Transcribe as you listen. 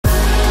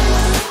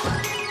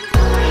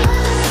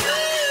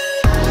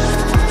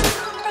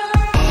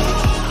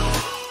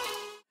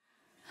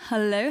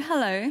Hello,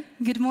 hello.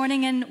 Good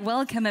morning and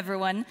welcome,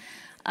 everyone.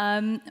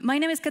 My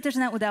name is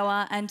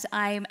Katarzyna and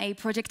I'm a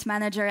project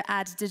manager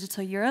at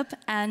Digital Europe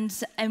and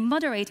a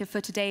moderator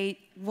for today's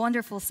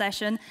wonderful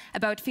session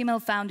about female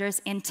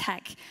founders in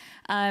tech.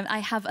 I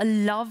have a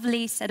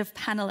lovely set of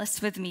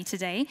panelists with me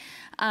today.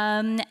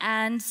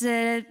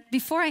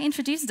 Before I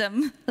introduce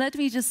them, let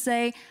me just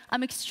say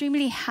I'm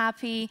extremely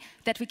happy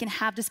that we can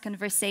have this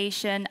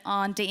conversation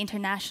on the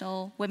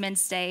International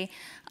Women's Day.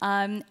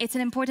 It's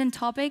an important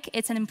topic,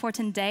 it's an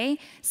important day,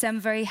 so I'm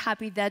very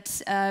happy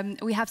that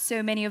we have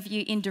so many of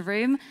you in the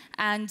room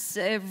and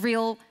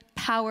real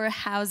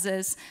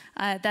powerhouses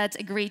that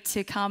agreed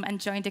to come and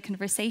join the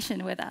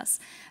conversation with us.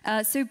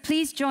 So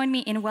please join me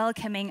in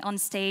welcoming on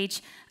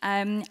stage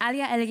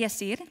Alia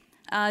el-Yassir,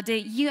 the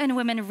UN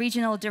Women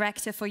Regional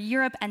Director for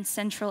Europe and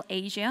Central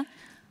Asia.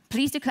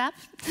 Please do clap.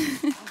 No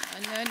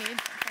need.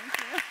 Thank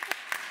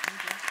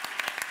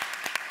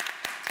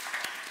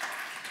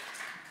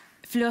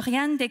you.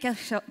 Floriane de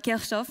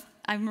Kerchove,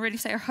 I'm really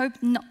sorry, I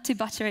hope not to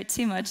butcher it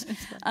too much.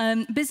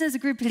 Business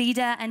Group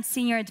Leader and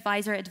Senior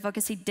Advisor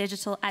Advocacy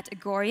Digital at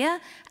Agoria,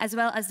 as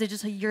well as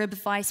Digital Europe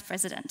Vice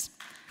President.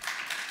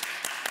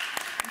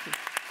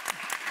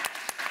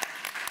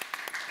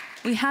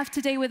 We have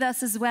today with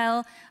us as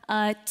well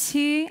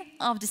two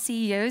of the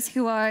CEOs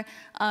who are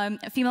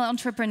female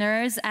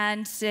entrepreneurs,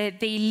 and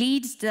they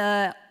lead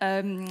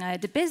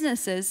the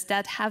businesses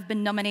that have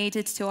been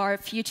nominated to our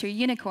Future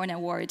Unicorn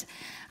Award.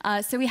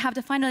 So we have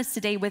the finalists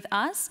today with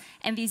us,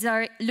 and these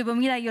are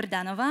Lubomila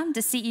Jordanova,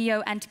 the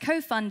CEO and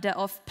co-founder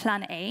of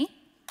Plan A.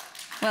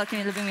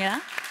 Welcome,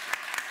 Lubomila.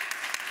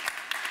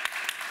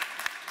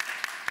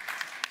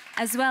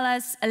 As well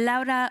as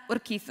Laura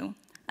Urquizu,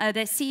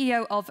 the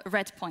CEO of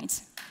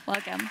Redpoint.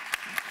 Welcome.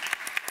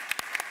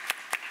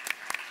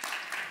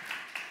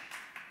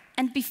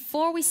 And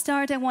before we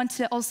start, I want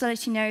to also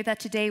let you know that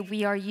today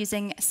we are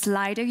using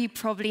Slido. You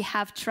probably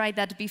have tried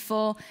that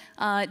before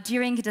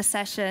during the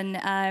session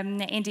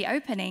in the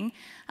opening.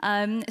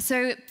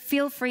 So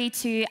feel free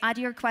to add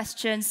your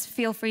questions,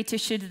 feel free to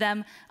shoot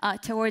them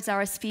towards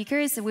our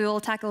speakers. We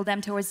will tackle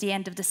them towards the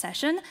end of the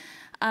session.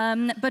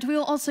 But we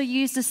will also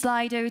use the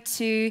Slido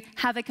to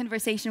have a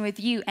conversation with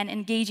you and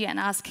engage you and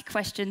ask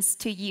questions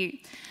to you.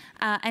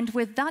 And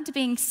with that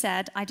being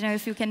said, I don't know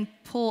if you can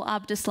pull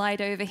up the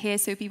slide over here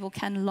so people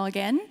can log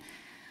in.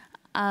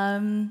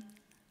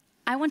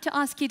 I want to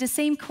ask you the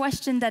same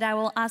question that I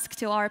will ask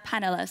to our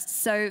panelists.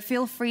 So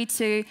feel free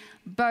to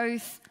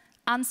both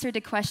answer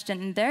the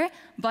question there,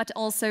 but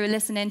also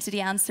listen into the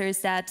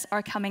answers that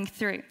are coming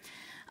through.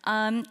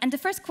 And the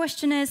first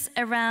question is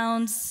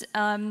around,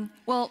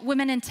 well,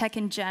 women in tech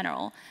in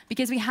general,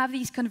 because we have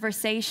these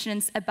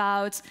conversations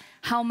about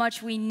how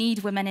much we need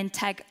women in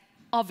tech.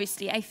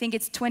 Obviously, I think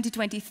it's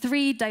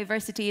 2023,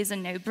 diversity is a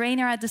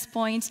no-brainer at this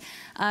point,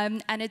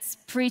 and it's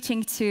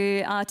preaching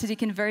to the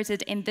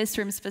converted in this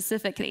room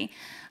specifically.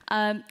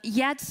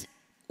 Yet,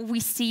 we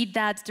see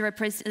that the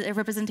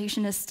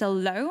representation is still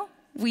low.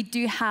 We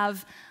do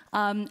have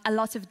a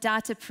lot of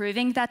data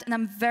proving that, and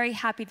I'm very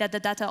happy that the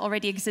data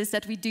already exists,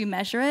 that we do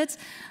measure it.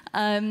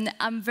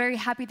 I'm very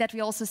happy that we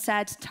also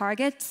set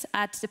targets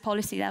at the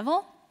policy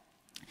level.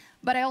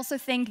 But I also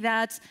think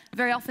that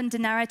very often the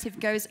narrative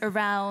goes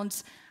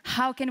around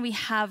how can we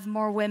have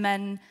more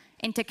women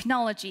in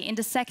technology, in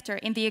the sector,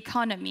 in the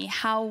economy,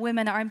 how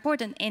women are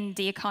important in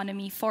the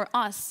economy for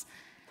us.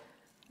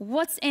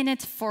 What's in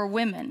it for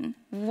women?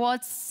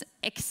 What's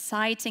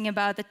exciting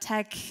about the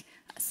tech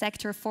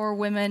sector for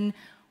women?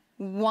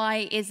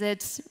 Why is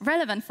it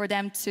relevant for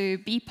them to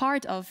be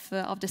part of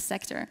the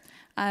sector?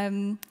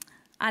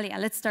 Alia,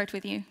 let's start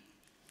with you.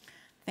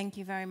 Thank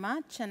you very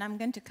much, and I'm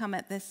going to come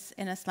at this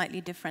in a slightly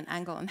different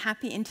angle. And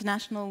happy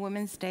International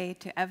Women's Day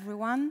to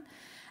everyone.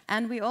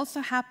 And we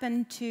also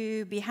happen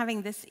to be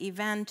having this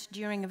event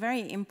during a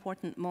very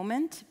important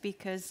moment,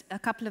 because a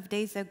couple of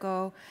days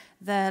ago,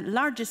 the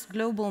largest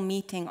global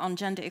meeting on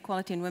gender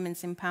equality and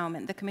women's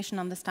empowerment, the Commission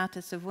on the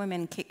Status of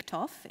Women, kicked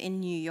off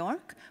in New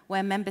York,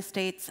 where member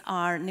states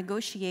are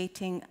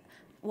negotiating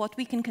what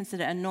we can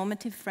consider a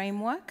normative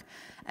framework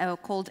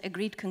called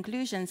Agreed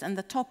Conclusions, and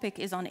the topic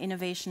is on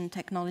innovation,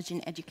 technology,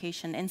 and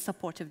education in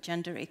support of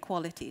gender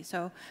equality.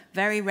 So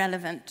very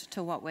relevant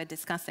to what we're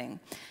discussing.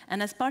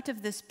 And as part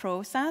of this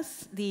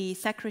process, the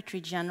Secretary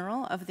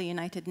General of the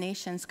United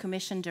Nations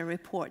commissioned a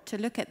report to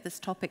look at this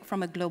topic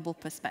from a global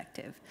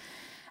perspective.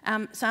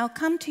 So I'll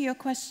come to your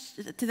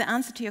question, to the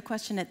answer to your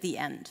question at the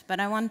end, but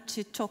I want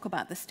to talk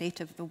about the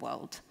state of the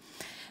world.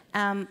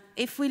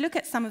 If we look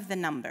at some of the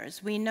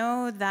numbers, we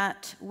know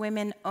that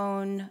women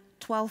own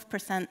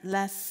 12%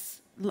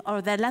 less,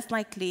 or they're less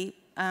likely,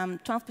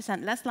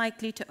 12% less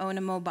likely to own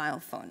a mobile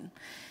phone.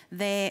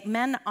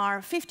 Men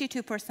are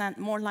 52%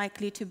 more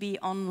likely to be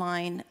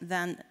online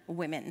than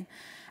women.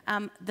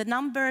 The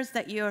numbers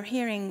that you're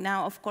hearing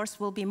now, of course,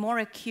 will be more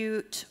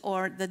acute,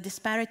 or the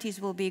disparities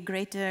will be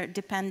greater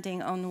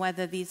depending on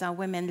whether these are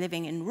women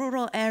living in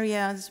rural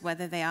areas,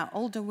 whether they are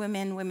older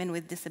women, women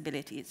with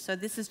disabilities. So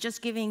this is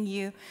just giving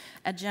you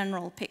a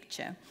general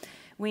picture.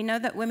 We know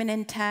that women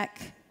in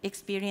tech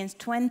experience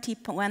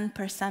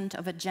 21%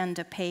 of a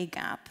gender pay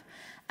gap.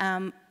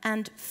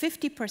 And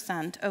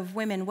 50% of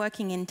women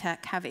working in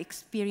tech have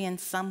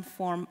experienced some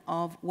form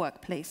of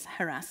workplace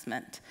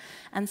harassment.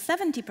 And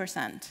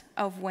 70%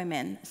 of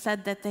women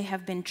said that they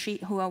have been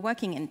who are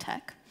working in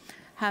tech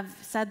have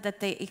said that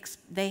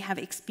they have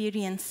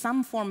experienced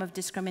some form of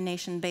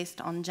discrimination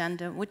based on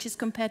gender, which is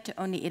compared to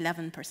only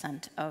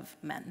 11% of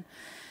men.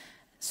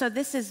 So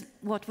this is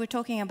what we're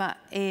talking about,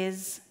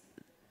 is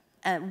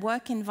a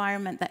work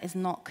environment that is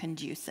not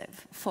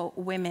conducive for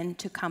women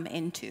to come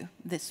into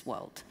this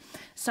world.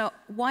 So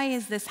why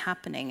is this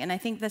happening? And I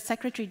think the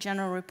Secretary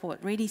General report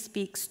really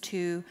speaks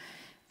to,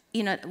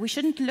 we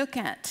shouldn't look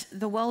at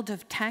the world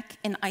of tech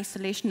in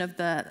isolation of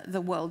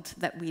the world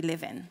that we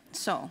live in.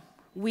 So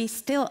we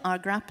still are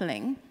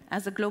grappling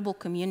as a global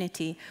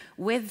community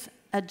with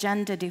a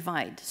gender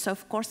divide. So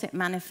of course it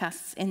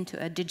manifests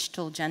into a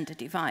digital gender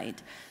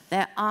divide.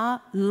 There are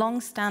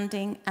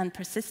long-standing and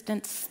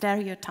persistent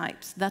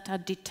stereotypes that are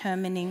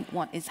determining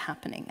what is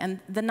happening. And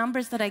the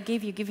numbers that I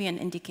give you an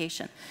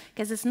indication,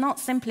 because it's not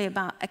simply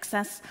about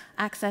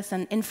access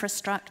and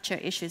infrastructure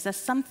issues. There's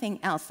something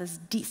else, there's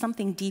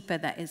something deeper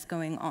that is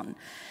going on.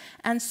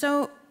 And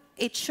so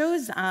it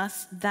shows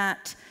us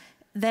that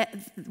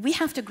we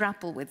have to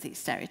grapple with these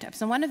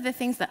stereotypes. And one of the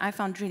things that I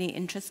found really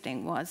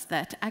interesting was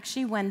that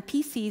actually when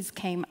PCs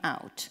came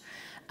out,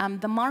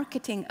 the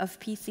marketing of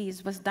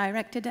PCs was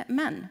directed at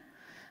men.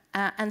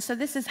 And so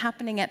this is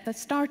happening at the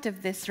start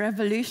of this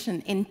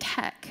revolution in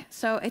tech.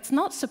 So it's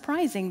not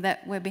surprising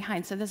that we're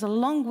behind. So there's a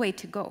long way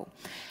to go.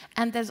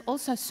 And there's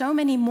also so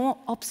many more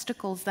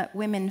obstacles that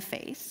women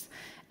face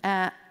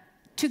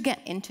to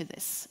get into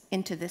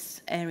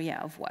this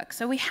area of work.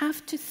 So we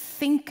have to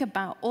think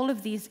about all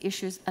of these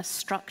issues as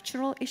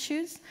structural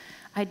issues.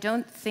 I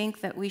don't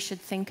think that we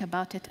should think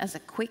about it as a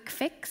quick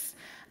fix,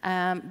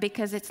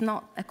 because it's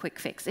not a quick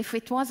fix. If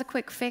it was a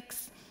quick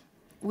fix,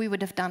 we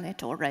would have done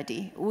it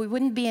already. We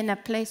wouldn't be in a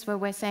place where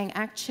we're saying,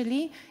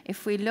 actually,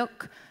 if we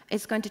look,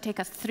 it's going to take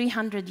us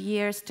 300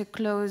 years to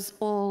close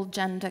all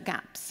gender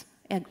gaps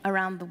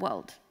around the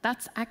world.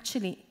 That's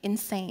actually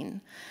insane.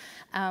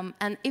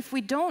 And if we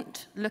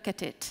don't look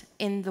at it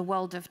in the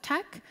world of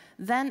tech,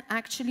 then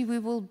actually we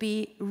will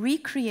be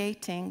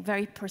recreating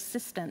very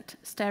persistent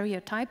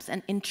stereotypes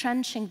and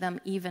entrenching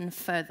them even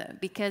further,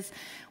 because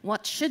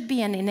what should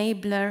be an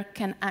enabler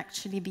can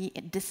actually be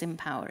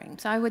disempowering.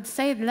 So I would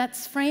say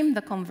let's frame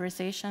the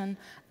conversation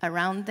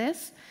around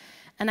this.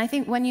 And I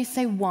think when you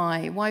say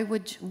why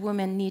would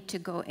women need to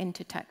go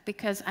into tech?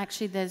 Because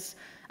actually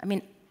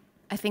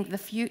I think the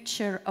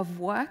future of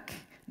work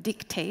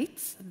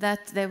dictates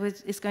that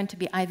is going to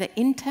be either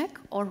in tech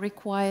or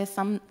require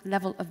some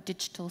level of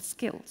digital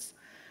skills,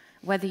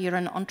 whether you're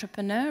an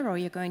entrepreneur or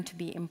you're going to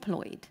be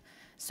employed.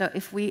 So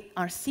if we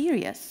are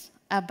serious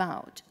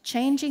about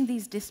changing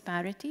these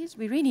disparities,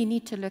 we really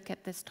need to look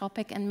at this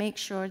topic and make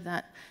sure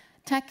that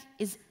tech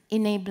is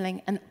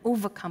enabling and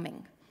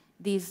overcoming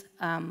these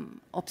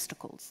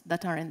obstacles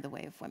that are in the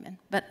way of women.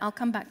 But I'll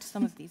come back to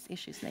some of these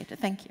issues later.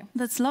 Thank you.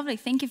 That's lovely.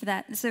 Thank you for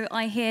that. So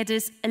I hear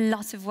there's a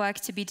lot of work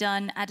to be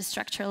done at a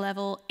structural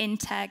level in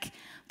tech,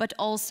 but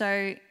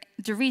also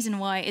the reason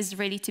why is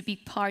really to be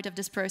part of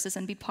this process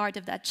and be part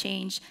of that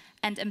change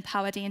and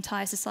empower the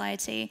entire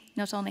society,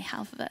 not only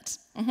half of it.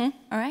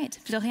 All right,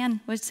 Floriane,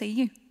 what say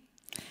you?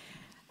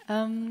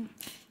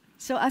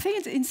 So I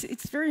think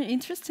it's very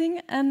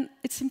interesting, and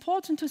it's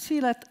important to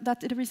see that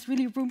there is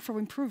really room for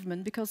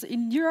improvement, because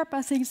in Europe,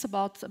 I think it's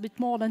about a bit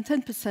more than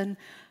 10%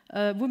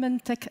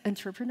 women tech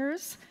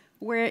entrepreneurs,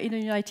 where in the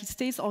United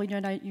States or in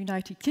the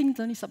United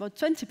Kingdom, it's about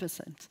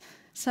 20%.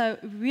 So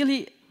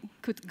really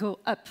could go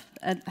up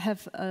and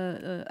have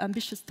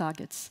ambitious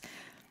targets.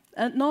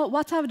 And now,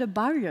 what are the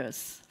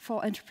barriers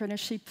for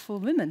entrepreneurship for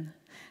women?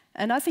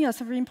 And I think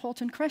that's a very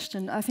important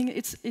question. I think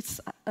it's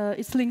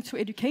linked to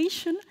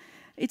education.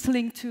 It's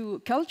linked to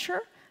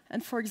culture,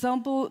 and for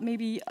example,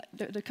 maybe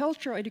the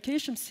cultural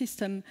education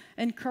system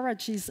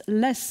encourages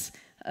less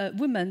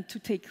women to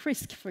take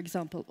risk, for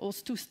example, or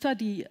to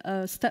study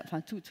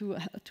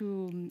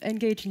to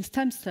engage in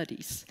STEM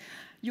studies.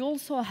 You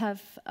also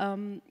have,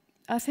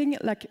 I think,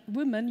 like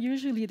women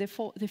usually they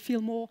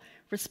feel more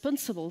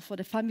responsible for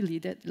the family.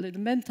 That the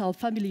mental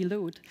family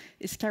load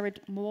is carried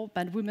more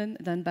by women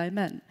than by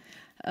men.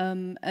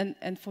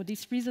 And for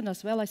this reason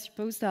as well, I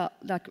suppose that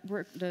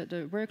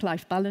the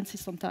work-life balance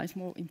is sometimes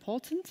more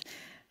important.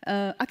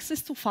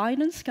 Access to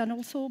finance can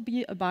also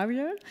be a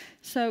barrier.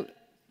 So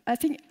I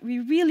think we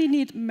really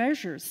need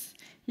measures,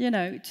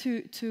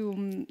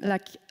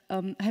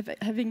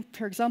 having,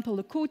 for example,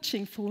 a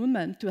coaching for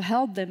women to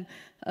help them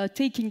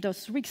taking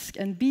those risks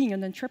and being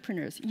an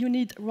entrepreneur. You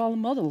need role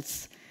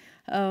models.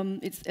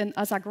 And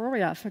as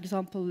Agoria, for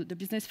example, the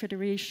Business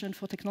Federation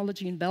for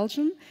Technology in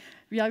Belgium,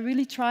 we are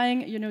really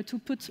trying, to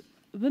put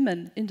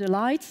women in the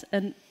light.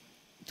 And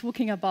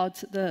talking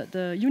about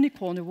the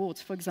Unicorn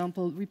Awards, for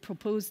example, we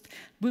proposed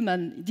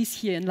women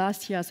this year and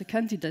last year as a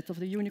candidate of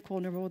the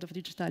Unicorn Award of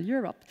Digital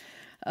Europe.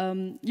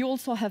 You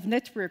also have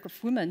network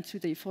of women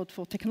today for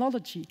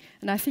technology,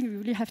 and I think we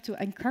really have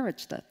to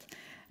encourage that.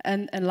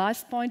 And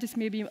last point is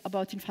maybe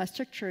about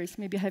infrastructure, is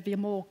maybe having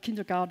more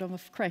kindergarten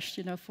of creche,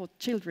 for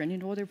children,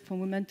 in order for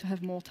women to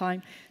have more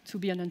time to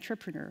be an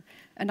entrepreneur.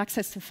 And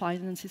access to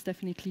finance is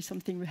definitely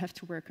something we have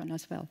to work on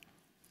as well.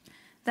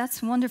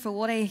 That's wonderful.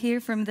 What I hear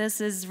from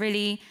this is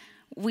really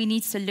we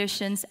need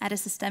solutions at a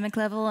systemic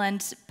level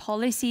and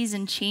policies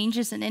and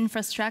changes in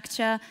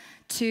infrastructure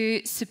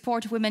to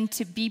support women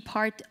to be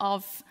part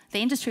of the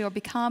industry or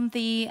become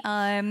the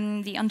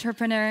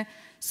entrepreneur.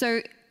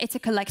 So it's a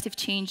collective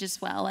change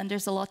as well, and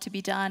there's a lot to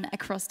be done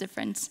across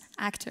different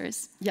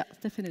actors. Yeah,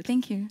 definitely.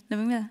 Thank you.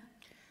 Lubomila.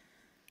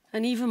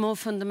 An even more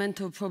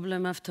fundamental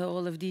problem after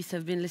all of these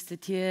have been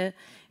listed here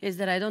is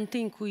that I don't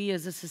think we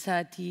as a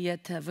society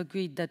yet have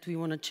agreed that we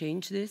want to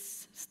change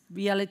this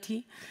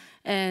reality.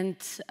 And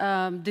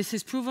this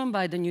is proven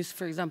by the news,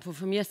 for example,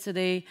 from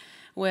yesterday,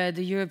 where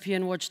the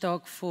European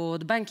watchdog for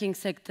the banking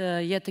sector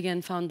yet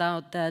again found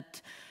out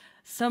that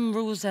some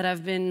rules that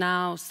have been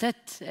now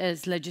set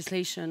as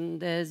legislation,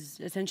 there's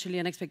essentially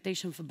an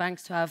expectation for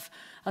banks to have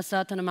a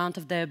certain amount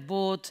of their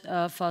board,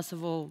 first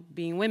of all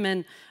being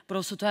women, but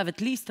also to have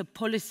at least a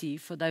policy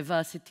for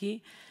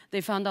diversity.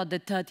 They found out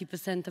that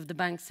 30% of the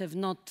banks have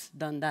not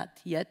done that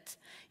yet,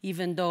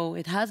 even though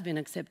it has been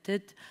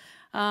accepted.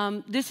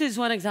 This is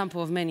one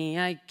example of many.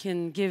 I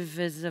can give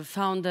as a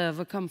founder of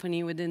a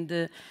company within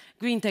the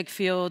green tech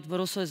field, but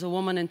also as a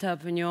woman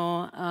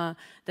entrepreneur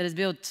that has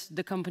built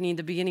the company in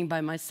the beginning by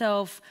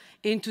myself.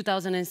 In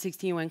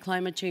 2016, when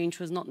climate change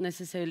was not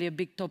necessarily a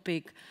big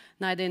topic,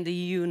 neither in the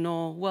EU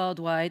nor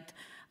worldwide,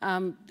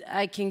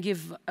 I can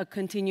give a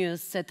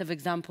continuous set of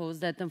examples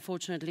that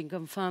unfortunately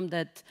confirm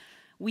that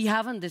we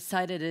haven't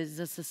decided as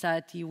a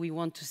society we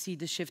want to see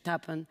the shift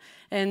happen.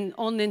 And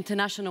on the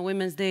International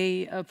Women's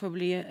Day,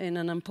 probably in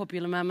an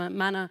unpopular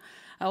manner,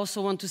 I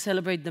also want to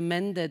celebrate the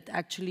men that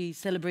actually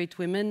celebrate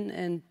women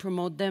and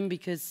promote them,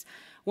 because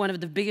one of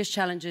the biggest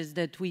challenges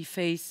that we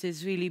face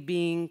is really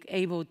being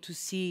able to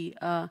see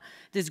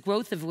this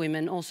growth of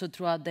women also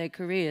throughout their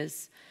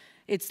careers.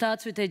 It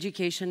starts with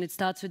education, it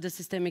starts with the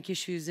systemic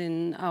issues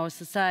in our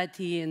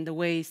society and the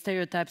way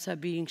stereotypes are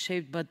being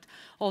shaped, but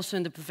also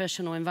in the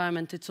professional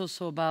environment. It's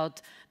also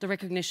about the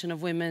recognition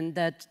of women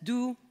that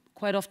do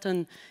quite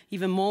often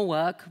even more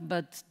work,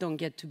 but don't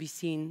get to be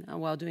seen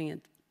while doing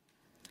it.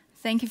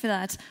 Thank you for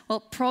that.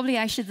 Well, probably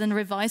I should then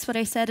revise what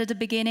I said at the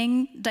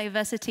beginning.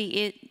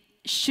 Diversity, it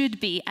should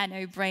be a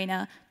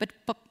no-brainer, but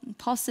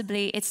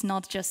possibly it's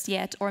not just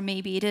yet, or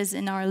maybe it is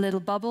in our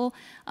little bubble,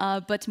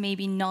 but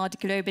maybe not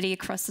globally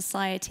across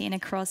society and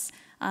across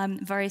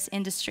various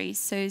industries.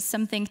 So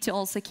something to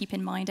also keep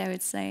in mind, I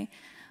would say.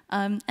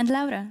 And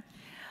Laura?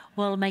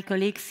 Well, my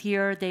colleagues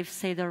here, they've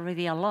said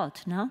already a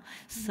lot, no?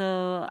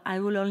 So I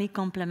will only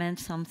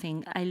complement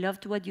something. I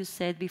loved what you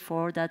said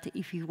before, that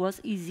if it was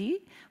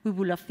easy, we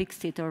would have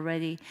fixed it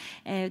already.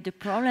 The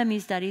problem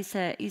is that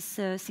it's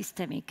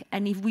systemic.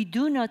 And if we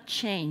do not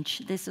change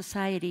the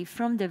society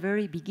from the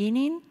very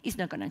beginning, it's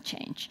not going to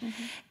change.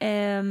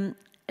 A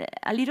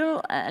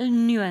little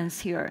nuance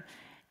here.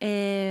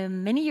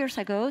 Many years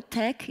ago,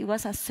 tech, it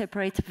was a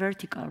separate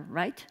vertical,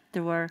 right?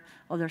 There were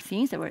other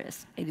things. There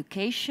was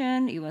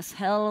education, it was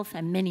health,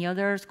 and many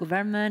others,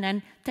 government,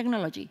 and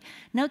technology.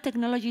 Now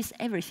technology is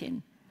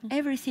everything.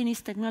 Everything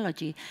is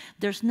technology.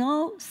 There's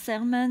no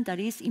segment that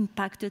is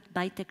impacted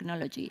by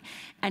technology.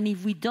 And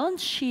if we don't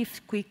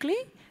shift quickly,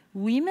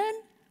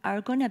 women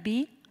are going to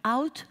be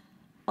out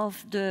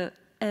of the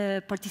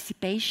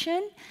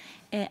participation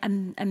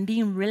and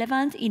being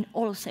relevant in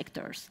all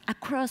sectors,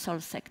 across all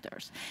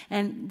sectors.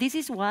 And this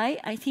is why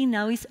I think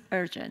now is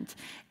urgent.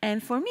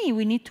 And for me,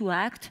 we need to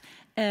act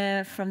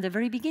from the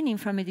very beginning,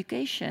 from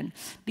education,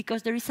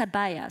 because there is a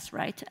bias,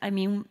 right? I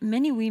mean,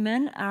 many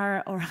women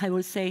are, or I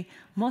would say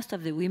most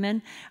of the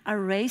women, are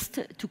raised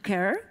to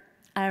care,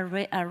 are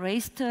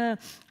raised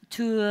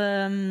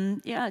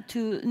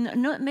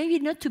maybe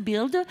not to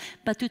build,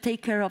 but to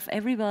take care of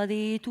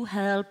everybody, to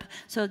help.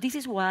 So this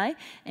is why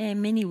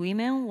many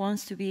women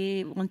want to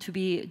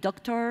be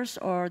doctors,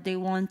 or they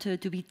want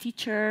to be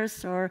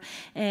teachers, or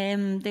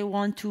they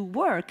want to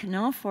work,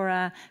 for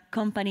a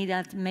company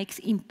that makes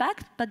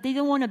impact, but they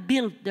don't want to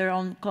build their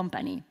own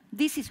company.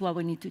 This is what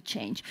we need to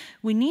change.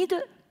 We need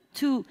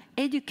to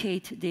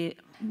educate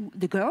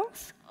the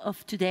girls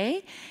of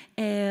today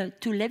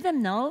to let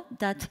them know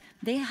that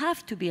they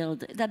have to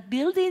build, that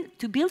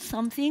to build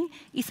something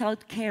is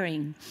about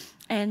caring.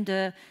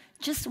 And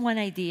just one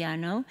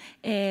idea,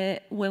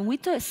 when we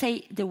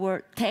say the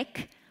word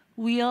tech,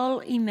 we all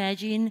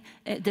imagine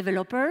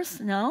developers,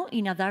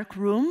 in a dark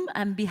room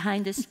and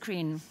behind the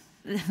screen.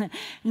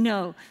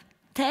 No,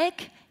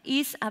 tech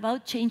is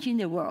about changing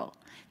the world.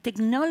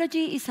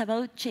 Technology is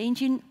about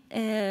changing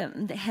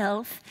the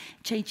health,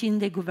 changing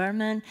the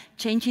government,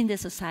 changing the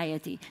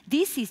society.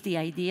 This is the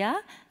idea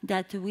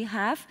that we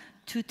have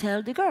to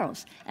tell the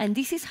girls. And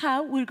this is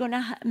how we're going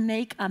to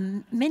make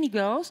many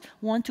girls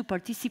want to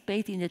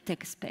participate in the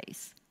tech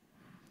space.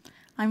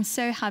 I'm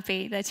so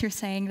happy that you're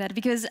saying that,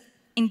 because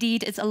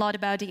indeed, it's a lot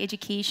about the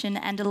education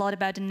and a lot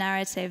about the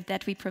narrative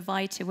that we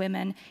provide to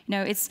women. You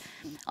know, it's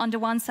on the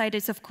one side,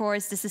 it's of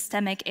course the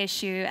systemic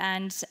issue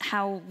and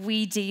how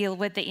we deal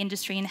with the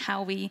industry and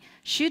how we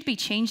should be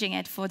changing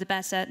it for the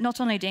better, not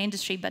only the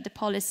industry, but the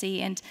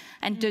policy and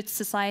the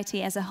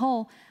society as a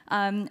whole,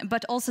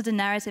 but also the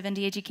narrative and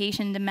the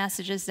education, the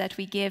messages that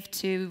we give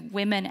to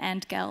women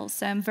and girls.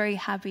 So I'm very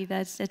happy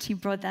that you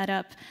brought that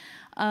up.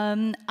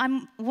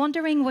 I'm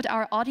wondering what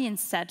our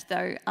audience said,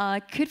 though.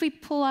 Could we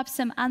pull up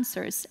some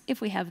answers,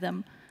 if we have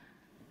them?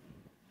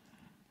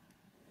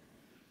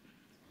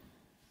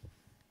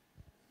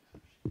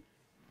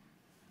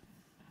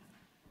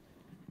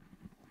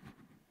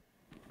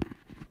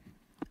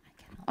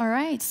 All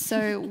right,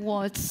 so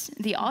what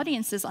the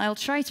audience is, I'll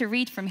try to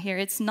read from here.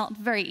 It's not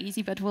very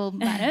easy, but we'll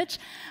manage.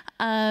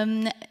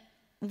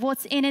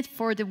 What's in it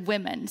for the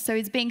women? So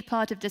it's being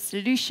part of the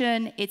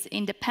solution, it's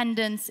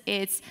independence,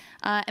 it's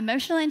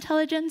emotional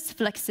intelligence,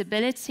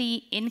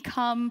 flexibility,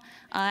 income,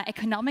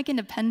 economic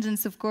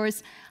independence, of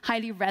course,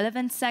 highly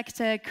relevant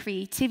sector,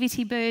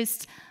 creativity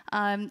boost,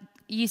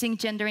 using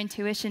gender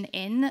intuition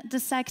in the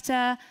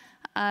sector,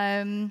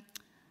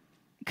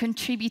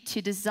 contribute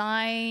to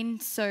design,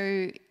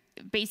 so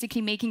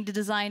basically making the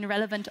design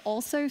relevant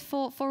also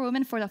for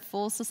women, for the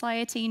full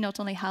society, not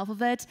only half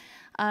of it,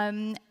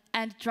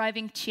 and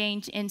driving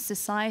change in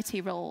society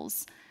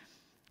roles.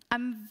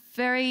 I'm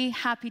very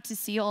happy to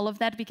see all of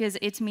that because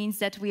it means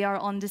that we are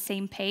on the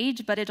same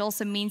page, but it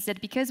also means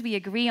that because we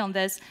agree on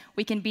this,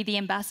 we can be the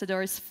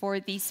ambassadors for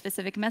these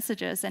specific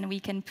messages and we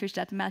can push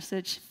that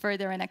message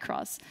further and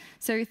across.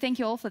 So thank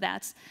you all for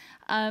that.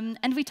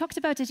 And we talked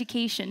about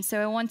education,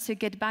 so I want to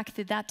get back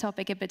to that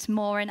topic a bit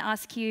more and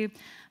ask you,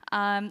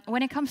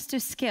 when it comes to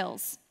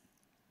skills,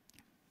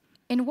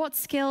 in what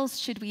skills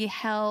should we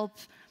help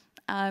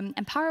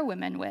empower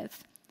women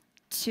with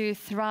to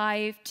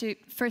thrive, to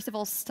first of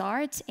all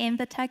start in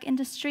the tech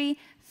industry,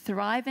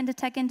 thrive in the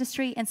tech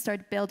industry, and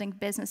start building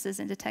businesses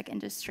in the tech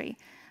industry?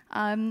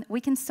 We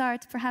can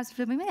start perhaps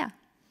with Lubomila.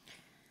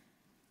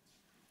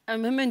 I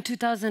remember in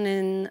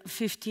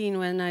 2015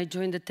 when I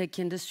joined the tech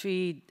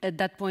industry, at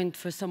that point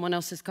for someone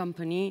else's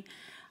company,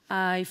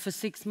 I, for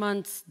 6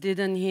 months,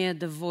 didn't hear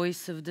the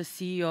voice of the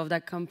CEO of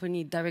that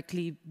company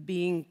directly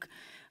being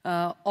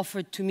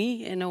offered to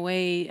me in a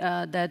way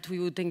that we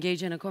would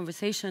engage in a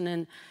conversation.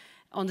 And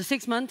on the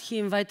 6th month, he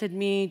invited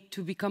me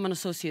to become an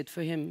associate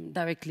for him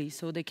directly.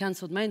 So they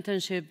canceled my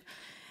internship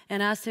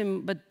and asked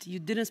him, but you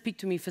didn't speak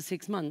to me for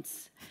 6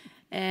 months.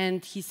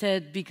 And he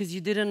said, because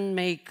you didn't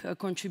make a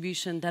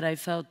contribution that I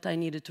felt I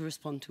needed to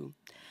respond to.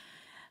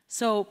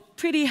 So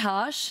pretty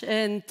harsh,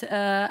 and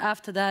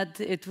after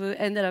that, it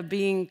ended up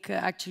being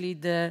actually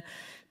the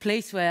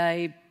place where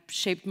I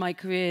shaped my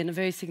career in a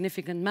very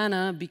significant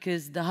manner,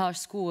 because the harsh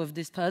school of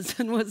this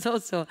person was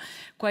also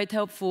quite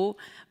helpful.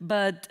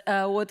 But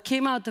what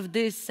came out of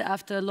this,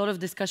 after a lot of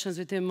discussions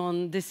with him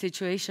on this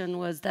situation,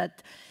 was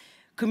that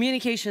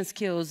communication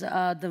skills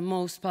are the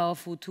most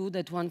powerful tool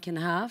that one can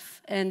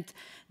have, and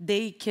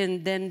they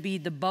can then be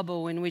the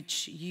bubble in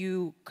which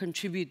you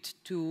contribute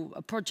to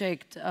a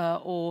project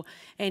or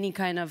any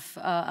kind of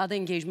other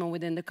engagement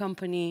within the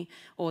company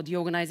or the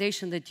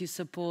organization that you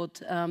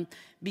support,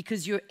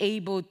 because you're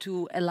able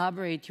to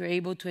elaborate, you're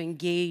able to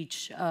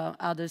engage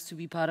others to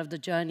be part of the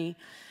journey.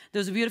 There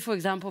was a beautiful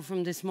example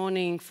from this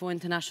morning for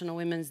International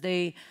Women's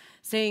Day,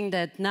 saying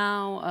that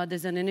now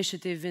there's an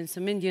initiative in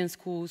some Indian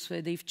schools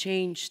where they've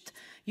changed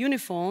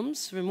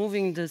uniforms,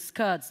 removing the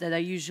skirts that are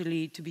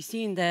usually to be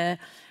seen there,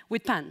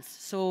 with pants.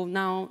 So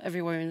now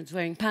everyone is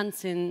wearing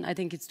pants in, I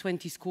think it's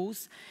 20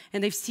 schools,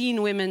 and they've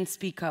seen women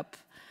speak up.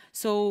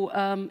 So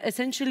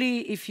essentially,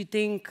 if you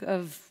think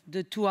of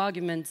the two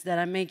arguments that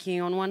I'm making,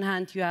 on one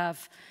hand you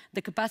have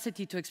the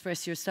capacity to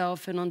express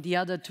yourself, and on the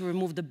other to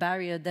remove the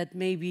barrier that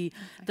maybe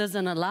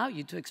doesn't allow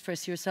you to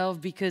express yourself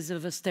because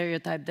of a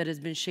stereotype that has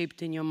been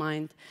shaped in your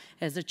mind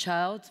as a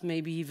child,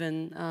 maybe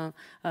even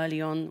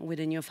early on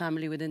within your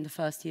family, within the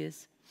first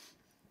years.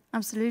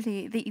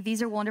 Absolutely.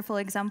 These are wonderful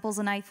examples,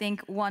 and I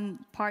think one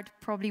part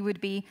probably would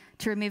be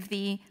to remove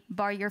the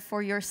barrier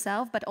for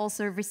yourself, but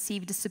also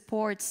receive the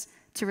support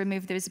to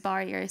remove those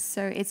barriers.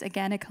 So it's,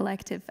 again, a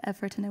collective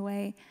effort in a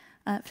way.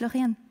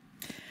 Floriane?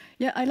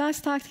 Yeah, I like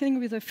starting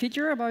with a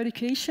figure about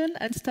education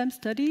and STEM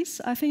studies.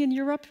 I think in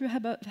Europe we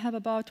have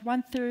about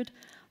 1/3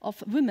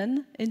 of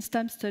women in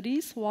STEM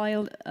studies,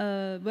 while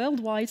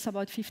worldwide it's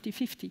about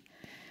 50-50.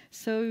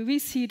 So we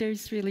see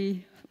there's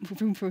really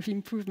room for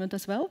improvement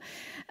as well.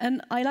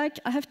 And I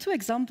have two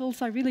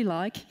examples I really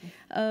like.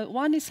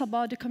 One is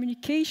about the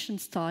communication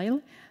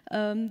style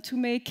to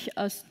make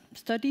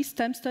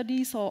STEM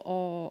studies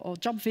or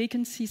job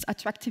vacancies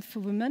attractive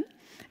for women.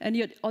 And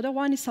the other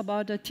one is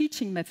about the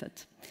teaching method.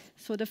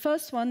 So the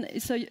first one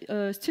is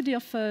a study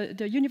of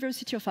the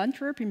University of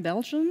Antwerp in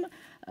Belgium,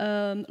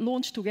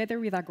 launched together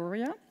with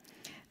Agoria.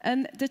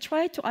 And they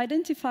tried to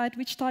identify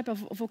which type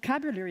of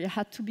vocabulary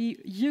had to be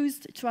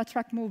used to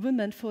attract more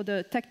women for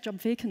the tech job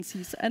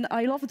vacancies. And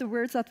I love the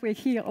words that were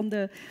here on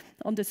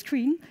the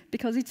screen,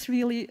 because it's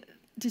really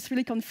this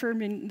really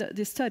confirmed in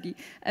the study.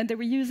 And they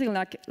were using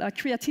like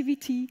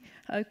creativity,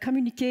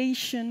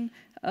 communication,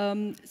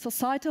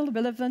 societal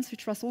relevance,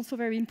 which was also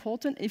very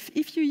important.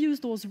 If you use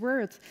those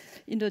words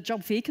in the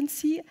job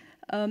vacancy,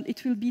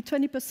 it will be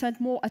 20%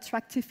 more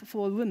attractive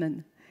for a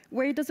woman,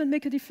 where it doesn't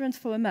make a difference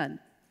for a man.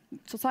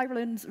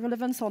 Societal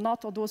relevance or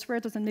not, or those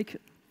words doesn't make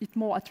it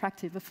more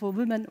attractive, but for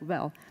women,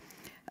 well.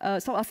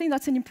 So I think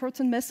that's an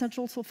important message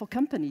also for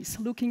companies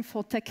looking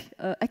for tech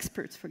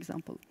experts, for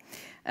example.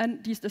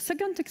 And the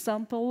second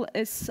example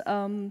is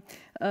in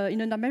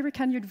an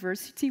American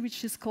university,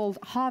 which is called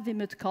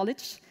Harvey-Mudd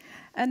College.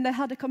 And they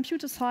had a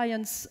computer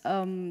science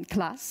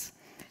class,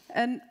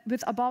 and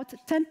with about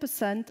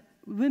 10%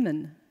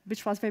 women,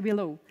 which was very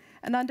low.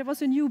 And then there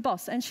was a new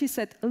boss, and she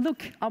said,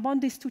 look, I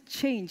want this to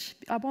change.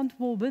 I want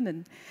more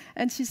women.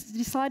 And she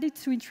decided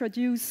to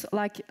introduce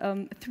like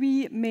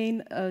 3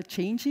 main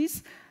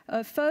changes.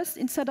 First,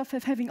 instead of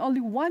having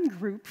only one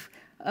group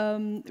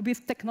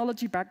with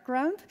technology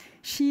background,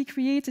 she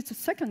created a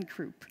second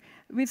group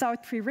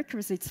without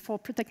prerequisites for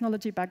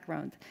technology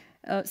background.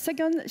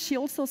 Second, she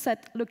also said,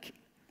 look,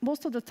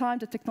 most of the time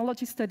the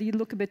technology study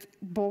look a bit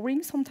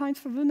boring sometimes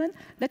for women.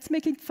 Let's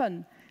make it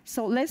fun.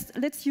 So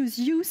let's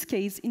use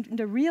case in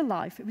the real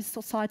life with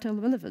societal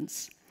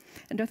relevance.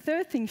 And the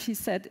third thing she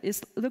said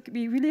is, look,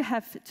 we really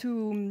have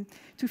to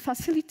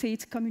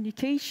facilitate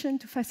communication,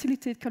 to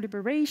facilitate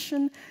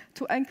collaboration,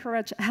 to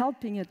encourage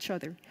helping each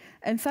other.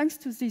 And thanks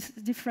to these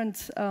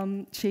different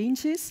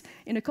changes,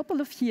 in a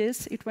couple of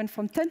years, it went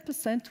from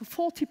 10% to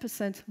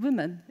 40%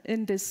 women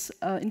in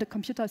the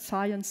computer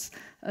science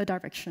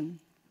direction.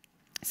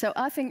 So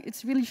I think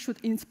it really should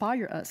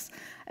inspire us.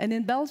 And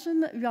in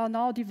Belgium, we are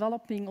now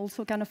developing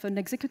also kind of an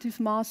executive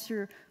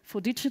master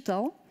for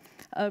digital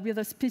with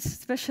a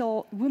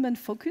special women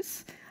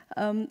focus.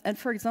 And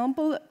for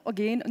example,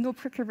 again, no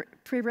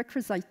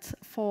prerequisite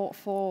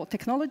for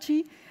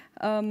technology.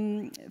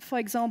 For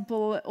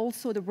example,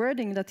 also the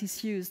wording that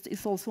is used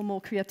is also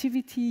more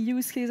creativity,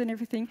 use case and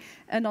everything.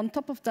 And on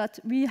top of that,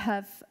 we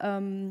have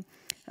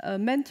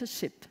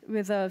mentorship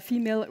with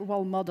female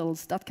role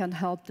models that can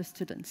help the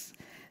students.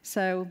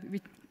 So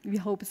we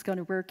hope it's going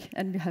to work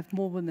and we have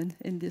more women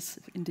in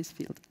this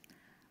field.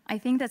 I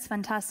think that's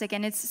fantastic,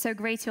 and it's so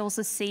great to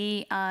also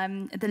see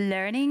the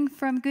learning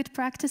from good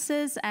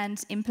practices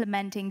and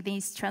implementing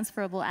these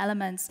transferable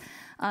elements.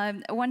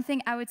 One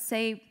thing I would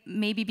say,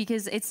 maybe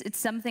because it's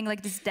something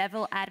like this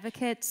devil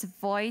advocate's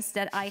voice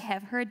that I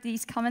have heard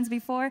these comments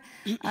before,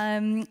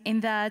 in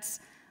that,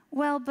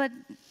 well, but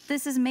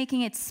this is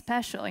making it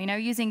special, you know,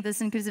 using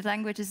this inclusive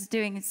language is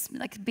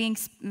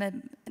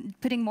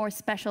putting more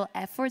special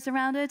efforts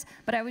around it,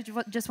 but I would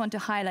just want to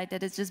highlight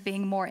that it's just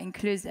being more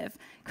inclusive,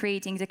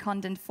 creating the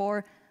content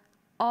for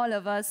all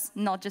of us,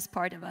 not just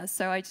part of us.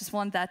 So I just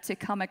want that to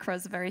come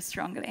across very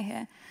strongly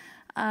here.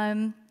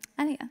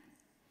 Alia.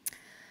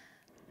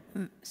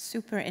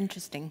 Super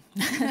interesting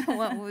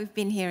what we've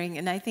been hearing,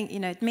 and I think, you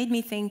know, it made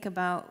me think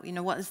about, you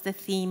know, what is the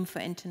theme for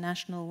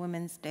International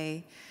Women's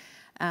Day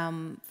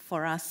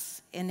for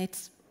us, and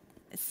it's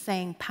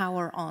saying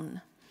power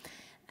on.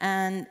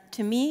 And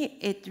to me,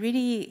 it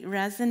really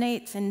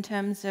resonates in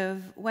terms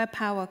of where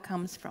power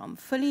comes from.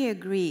 Fully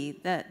agree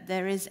that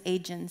there is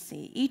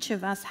agency. Each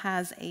of us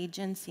has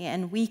agency,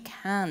 and we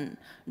can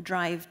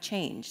drive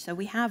change. So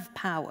we have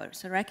power.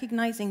 So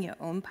recognizing your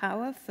own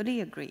power,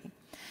 fully agree.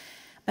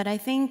 But I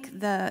think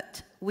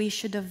that we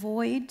should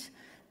avoid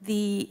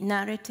the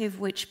narrative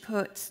which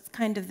puts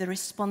kind of the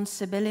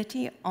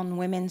responsibility on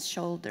women's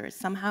shoulders.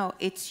 Somehow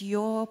it's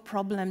your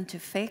problem to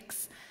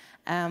fix,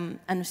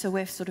 and so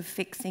we're sort of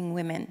fixing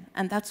women.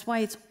 And that's why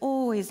it's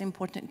always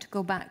important to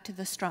go back to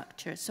the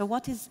structure. So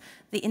what is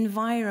the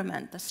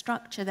environment, the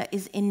structure that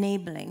is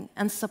enabling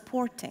and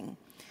supporting,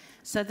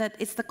 so that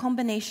it's the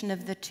combination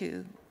of the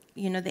two.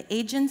 You know, the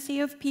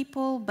agency of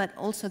people, but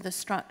also the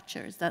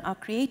structures that are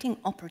creating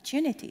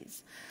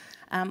opportunities.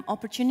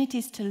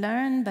 Opportunities to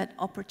learn, but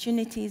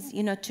opportunities,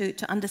 you know,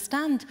 to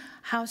understand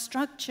how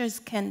structures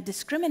can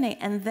discriminate,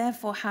 and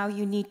therefore how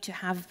you need to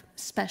have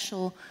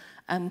special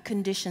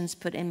conditions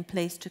put in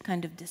place to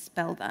kind of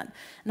dispel that.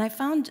 And I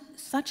found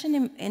such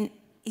an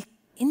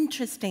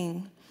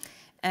interesting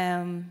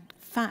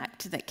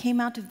fact that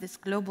came out of this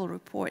global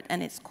report,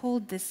 and it's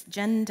called this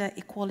gender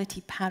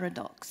equality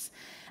paradox.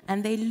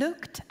 And they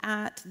looked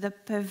at the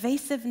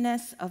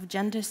pervasiveness of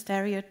gender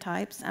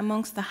stereotypes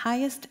amongst the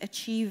highest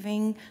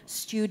achieving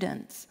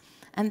students.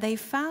 And they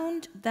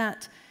found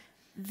that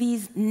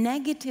these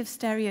negative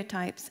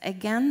stereotypes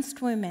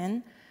against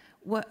women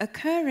were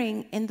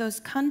occurring in those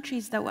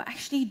countries that were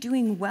actually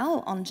doing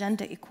well on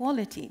gender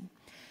equality.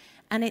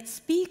 And it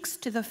speaks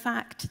to the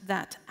fact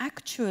that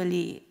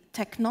actually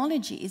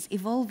technology is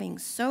evolving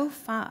so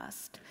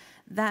fast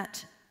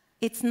that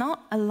it's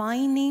not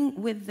aligning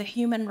with the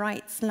human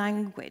rights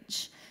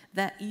language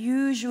that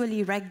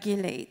usually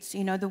regulates,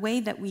 you know, the way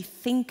that we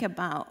think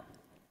about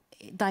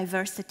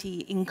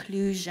diversity,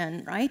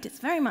 inclusion, right? It's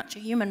very much a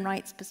human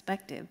rights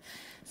perspective.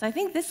 So I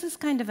think this is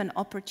kind of an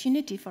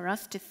opportunity for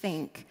us to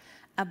think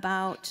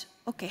about,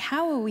 okay,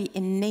 how are we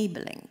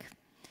enabling?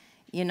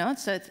 You know,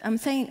 so I'm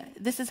saying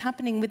this is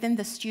happening within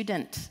the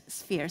student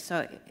sphere.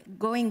 So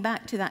going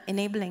back to that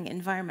enabling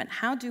environment,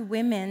 how do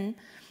women,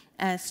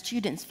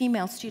 students,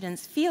 female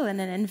students, feel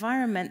in an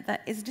environment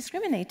that is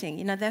discriminating?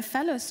 You know, their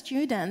fellow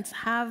students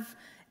have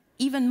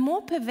even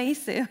more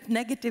pervasive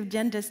negative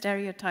gender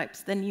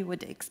stereotypes than you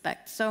would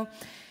expect. So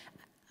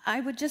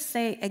I would just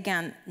say,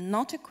 again,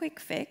 not a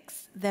quick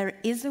fix. There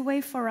is a way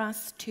for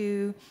us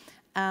to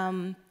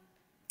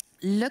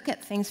look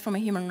at things from a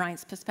human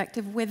rights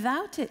perspective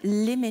without it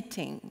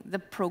limiting the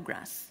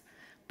progress,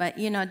 but,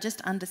 you know,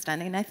 just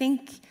understanding. And I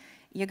think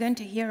you're going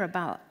to hear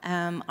about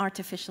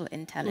artificial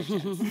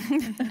intelligence.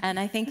 And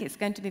I think it's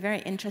going to be very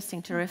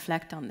interesting to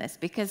reflect on this,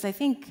 because I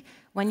think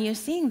when you're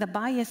seeing the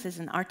biases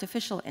in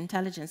artificial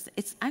intelligence,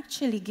 it's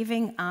actually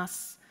giving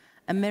us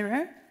a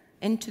mirror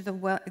into the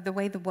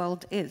way the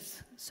world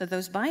is. So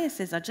those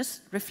biases are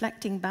just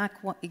reflecting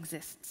back what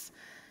exists.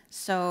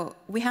 So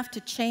we have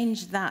to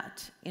change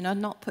that, you know,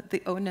 not put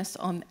the onus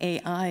on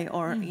AI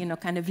or, you know,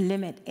 kind of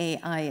limit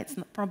AI.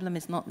 The problem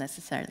is not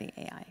necessarily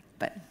AI,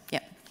 but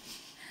yeah.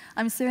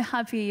 I'm so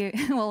happy,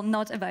 well,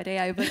 not about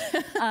AI, but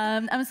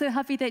I'm so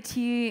happy that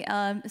you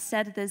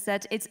said this,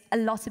 that it's a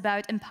lot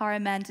about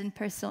empowerment and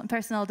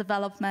personal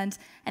development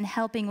and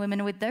helping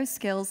women with those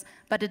skills,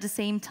 but at the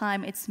same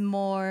time, it's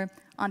more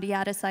on the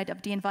other side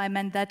of the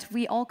environment that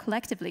we all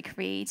collectively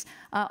create.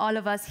 All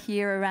of us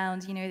here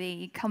around, you know,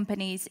 the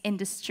companies,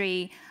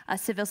 industry,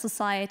 civil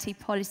society,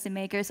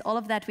 policymakers, all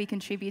of that we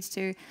contribute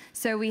to.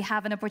 So we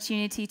have an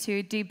opportunity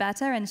to do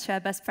better and share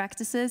best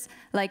practices,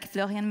 like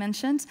Floriane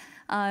mentioned.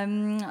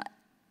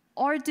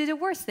 Or do the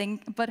worst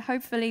thing, but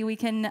hopefully we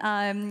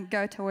can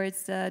go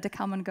towards the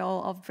common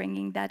goal of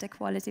bringing that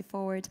equality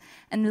forward.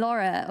 And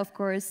Laura, of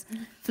course,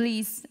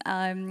 please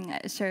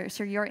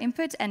share your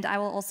input, and I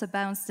will also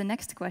bounce the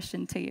next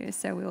question to you,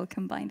 so we will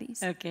combine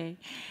these. Okay,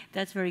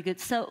 that's very good.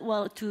 So,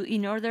 well,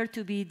 in order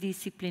to be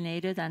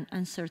disciplined and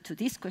answer to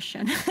this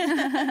question,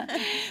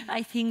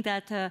 I think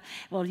that,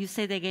 well, you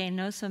said again,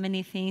 no, so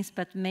many things,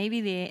 but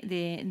maybe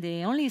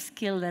the only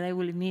skill that I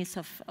will miss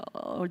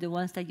or the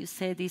ones that you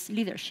said is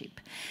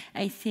leadership.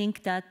 I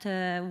think that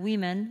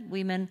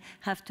women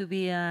have to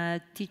be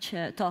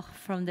taught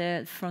from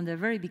the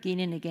very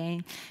beginning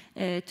again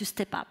to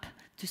step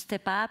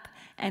up,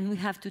 and we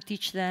have to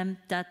teach them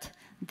that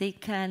they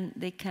can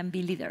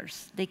be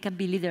leaders. They can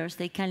be leaders.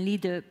 They can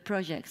lead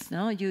projects.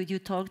 No, you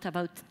talked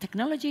about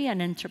technology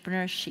and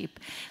entrepreneurship.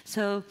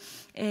 So.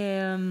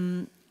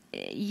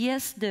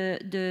 Yes,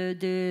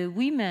 the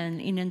women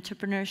in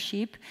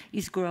entrepreneurship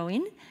is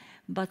growing,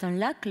 but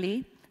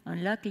unluckily,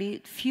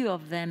 few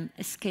of them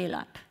scale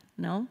up.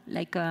 No,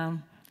 like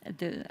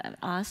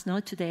us, no,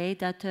 today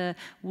that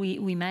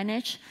we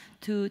manage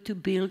to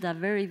build a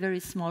very, very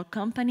small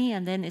company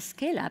and then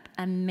scale up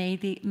and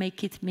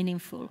make it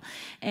meaningful.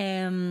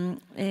 I'm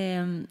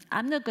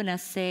not gonna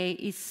say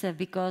it's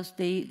because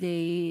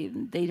they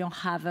don't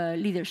have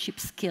leadership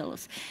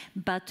skills,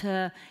 but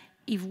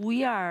if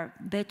we are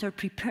better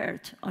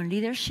prepared on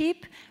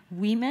leadership,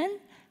 women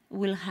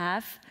will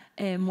have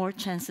more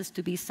chances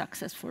to be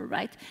successful,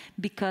 right?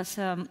 Because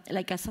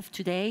like as of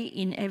today,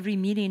 in every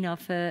meeting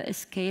of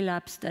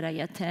scale-ups that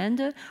I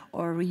attend,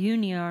 or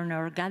reunion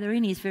or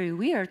gathering, it's very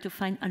weird to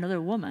find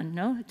another woman,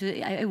 no?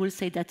 I will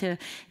say that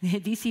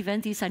this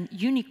event is an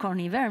unicorn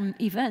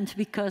event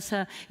because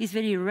it's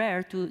very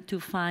rare to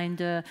find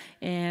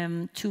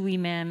 2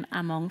 women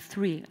among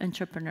 3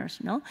 entrepreneurs,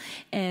 no?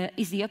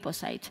 It's the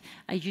opposite.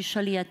 I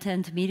usually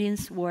attend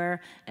meetings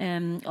where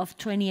of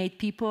 28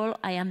 people,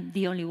 I am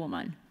the only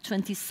woman.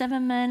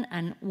 27 men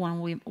and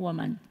 1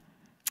 woman.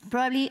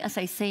 Probably, as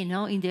I say,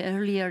 no, in the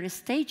earlier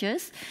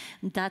stages,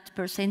 that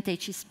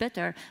percentage is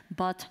better,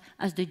 but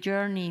as the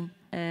journey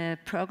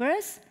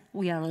progresses,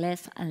 we are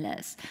less and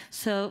less.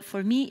 So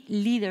for me,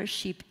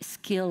 leadership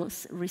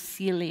skills,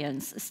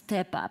 resilience,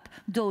 step up,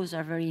 those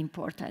are very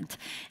important.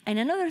 And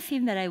another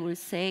thing that I will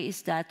say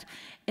is that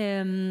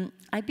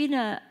I've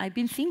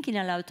been thinking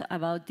a lot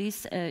about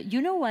this. You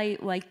know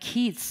why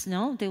kids,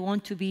 no, they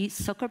want to be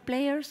soccer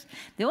players?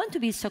 They want to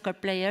be soccer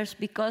players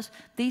because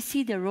they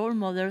see the role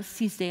models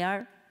since they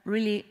are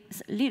really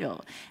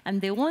little, and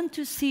they want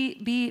to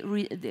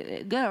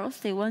the girls.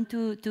 They want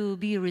to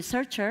be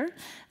researcher,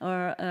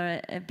 or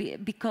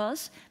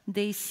because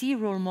they see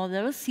role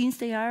models since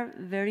they are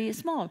very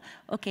small.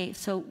 Okay,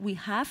 so we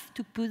have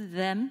to put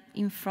them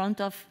in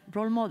front of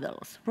role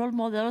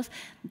models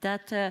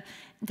that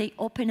they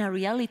open a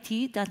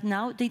reality that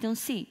now they don't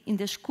see in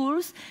the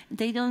schools.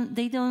 They don't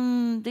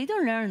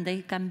learn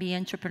they can be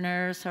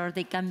entrepreneurs, or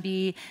they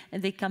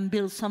can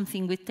build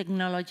something with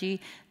technology.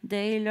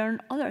 They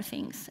learn other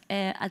things.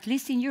 At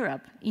least in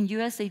Europe, in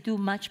US they do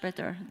much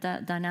better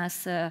than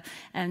us,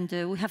 and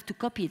we have to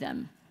copy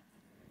them.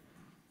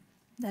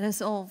 That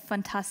is all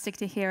fantastic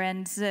to hear,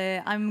 and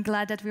I'm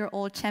glad that we're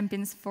all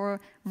champions for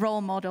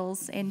role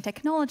models in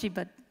technology,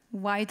 but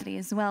widely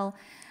as well.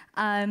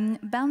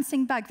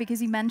 Bouncing back,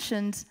 because you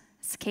mentioned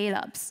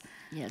scale-ups.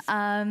 Yes.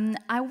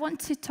 I want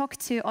to talk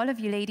to all of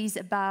you ladies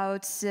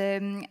about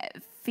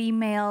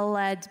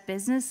female-led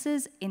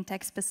businesses, in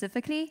tech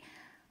specifically,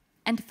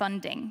 and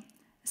funding.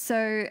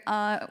 So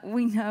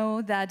we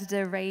know that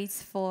the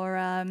rates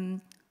for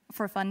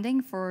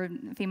funding for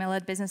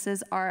female-led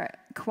businesses are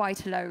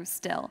quite low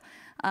still.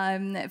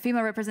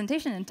 Female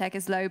representation in tech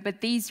is low,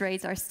 but these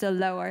rates are still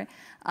lower.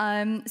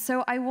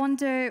 So I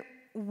wonder,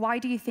 why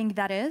do you think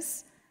that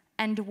is?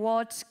 And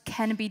what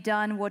can be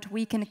done, what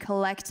we can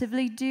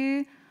collectively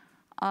do,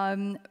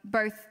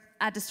 both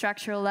at the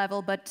structural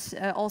level, but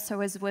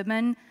also as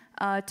women,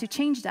 to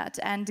change that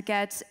and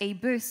get a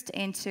boost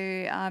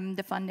into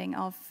the funding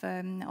of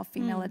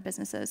female-led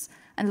businesses.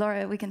 And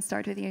Laura, we can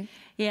start with you.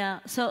 Yeah,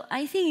 so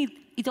I think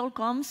it all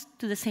comes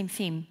to the same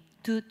theme,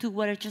 to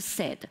what I just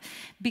said.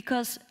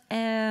 Because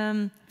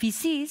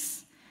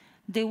VCs,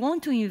 they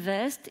want to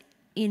invest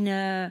in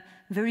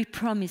very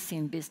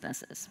promising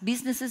businesses,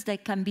 businesses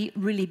that can be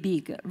really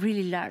big,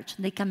 really large,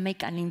 they can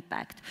make an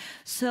impact.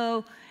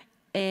 So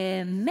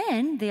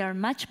men, they are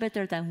much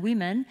better than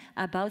women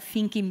about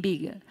thinking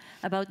big,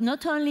 about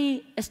not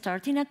only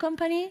starting a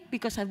company,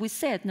 because as we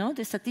said, no,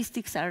 the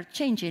statistics are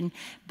changing,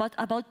 but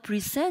about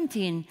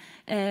presenting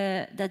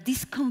that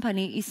this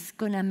company is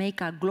going to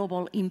make a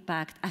global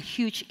impact, a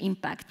huge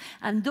impact.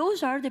 And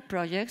those are the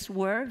projects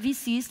where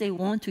VCs, they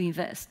want to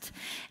invest.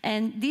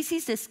 And this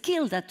is the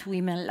skill that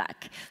women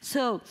lack.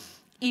 So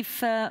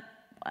if a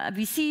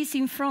VC is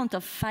in front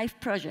of 5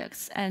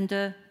 projects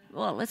and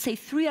well, let's say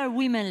 3 are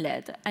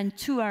women-led and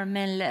 2 are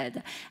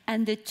men-led.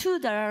 And the 2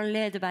 that are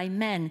led by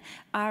men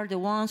are the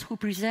ones who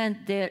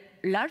present the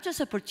largest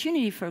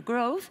opportunity for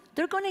growth.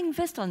 They're going to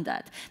invest on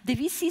that. The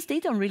VCs, they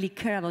don't really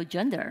care about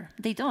gender.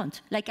 They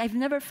don't. Like, I've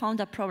never found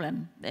a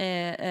problem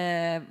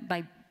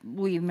by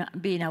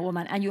being a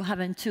woman, and you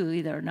haven't too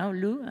either, no,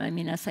 Lou? I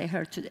mean, as I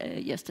heard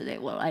yesterday,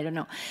 well, I don't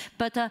know.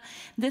 But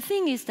the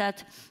thing is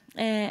that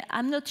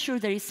I'm not sure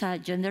there is a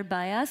gender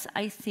bias.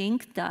 I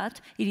think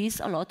that it is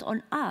a lot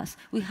on us.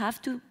 We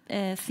have to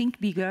think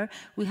bigger.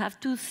 We have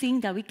to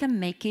think that we can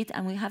make it,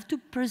 and we have to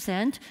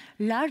present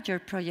larger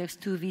projects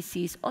to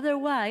VCs.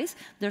 Otherwise,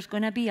 there's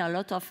going to be a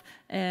lot of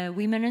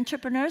women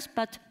entrepreneurs,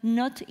 but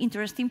not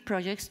interesting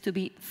projects to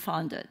be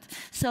funded.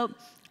 So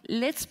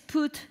let's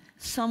put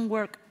some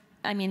work,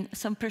 I mean,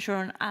 some pressure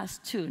on us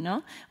too,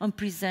 no? On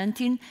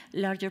presenting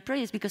larger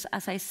projects, because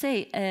as I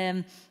say,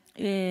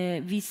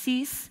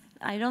 VCs,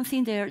 I don't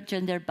think they're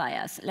gender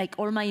biased. Like,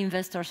 all my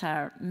investors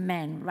are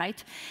men,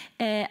 right?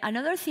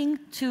 Another thing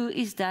too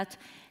is that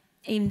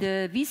in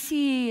the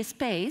VC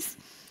space,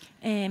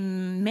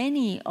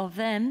 many of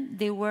them,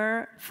 they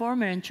were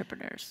former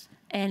entrepreneurs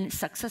and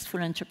successful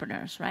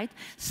entrepreneurs, right?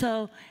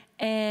 So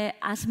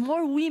as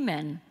more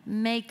women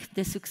make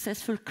the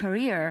successful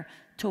career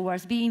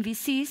towards being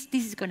VCs,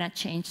 this is going to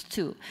change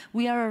too.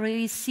 We are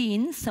already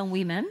seeing some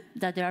women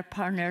that they are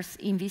partners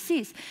in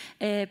VCs.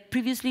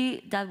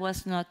 Previously, that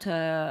was not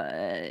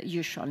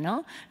usual,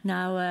 no?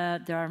 Now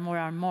there are more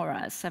and more.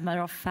 As a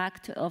matter of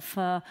fact, of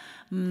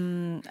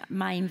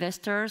my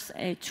investors,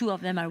 2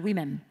 of them are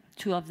women.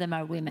 2 of them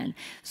are women.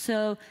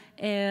 So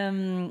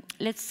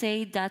let's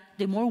say that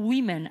the more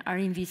women are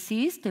in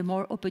VCs, the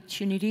more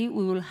opportunity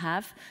we will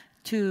have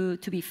to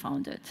be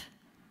founded.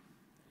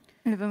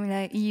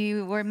 Lubomila,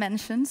 you were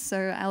mentioned, so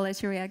I'll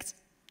let you react.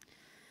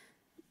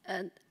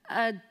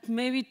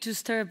 Maybe to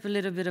stir up a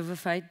little bit of a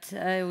fight,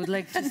 I would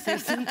like to say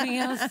something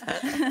else.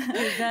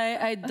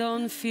 I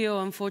don't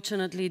feel,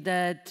 unfortunately,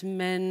 that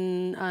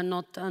men are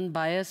not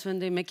unbiased when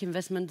they make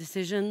investment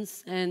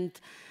decisions. And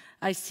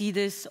I see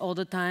this all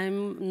the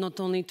time,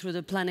 not only through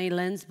the Plan A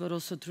lens, but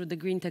also through the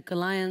Green Tech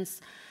Alliance.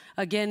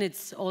 Again,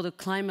 it's all the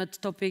climate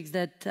topics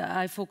that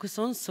I focus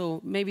on, so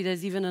maybe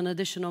there's even an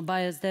additional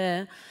bias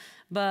there.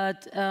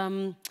 But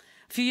a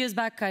few years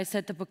back, I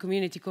set up a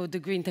community called the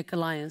Green Tech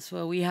Alliance,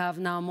 where we have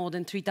now more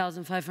than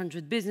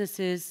 3,500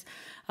 businesses,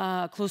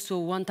 close to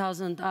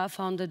 1,000 are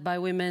founded by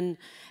women.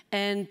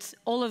 And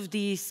all of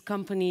these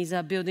companies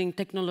are building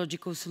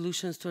technological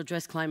solutions to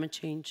address climate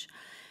change.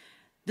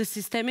 The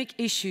systemic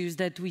issues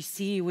that we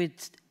see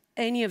with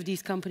any of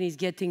these companies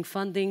getting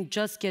funding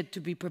just get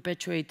to be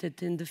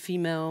perpetuated in the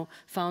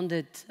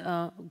female-founded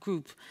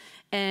group.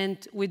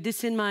 And with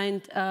this in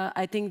mind,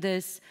 I think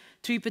there's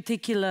 3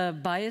 particular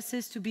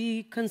biases to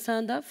be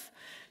concerned of.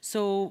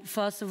 So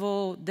first of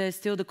all, there's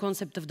still the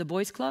concept of the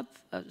boys' club.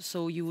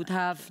 So you would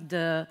have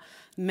the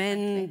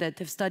men that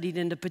have studied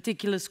in the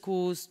particular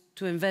schools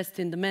to invest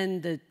in the men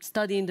that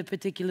study in the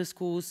particular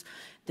schools.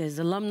 There's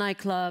alumni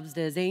clubs,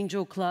 there's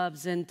angel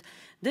clubs, and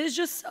there's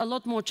just a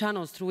lot more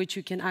channels through which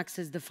you can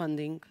access the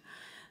funding.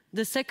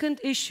 The second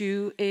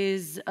issue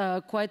is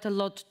quite a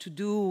lot to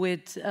do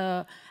with,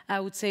 I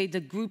would say,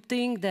 the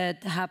groupthink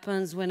that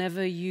happens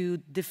whenever you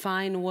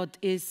define what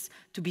is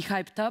to be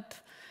hyped up.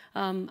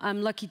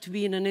 I'm lucky to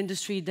be in an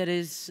industry that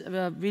is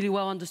really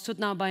well understood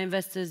now by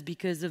investors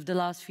because of the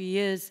last few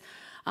years.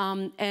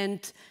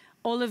 And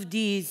all of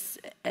these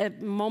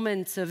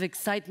moments of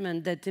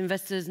excitement that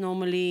investors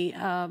normally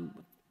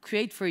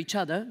create for each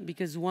other,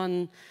 because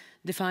one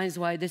defines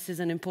why this is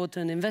an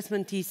important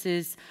investment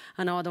thesis,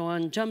 another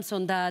one jumps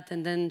on that,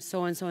 and then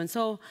so and so and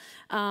so.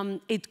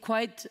 It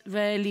quite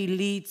rarely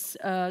leads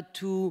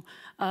to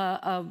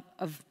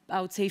I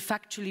would say,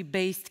 factually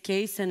based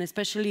case, and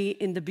especially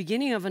in the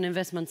beginning of an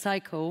investment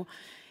cycle,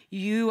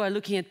 you are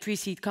looking at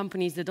pre-seed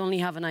companies that only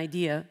have an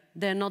idea.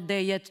 They're not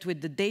there yet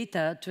with the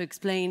data to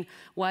explain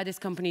why this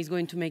company is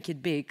going to make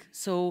it big.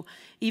 So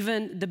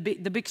even the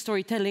big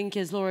storytelling,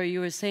 as Laura, you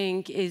were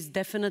saying, is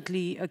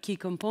definitely a key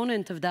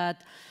component of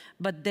that.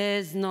 But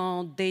there's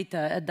no data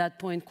at that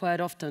point quite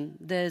often.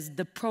 There's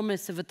the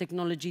promise of a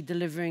technology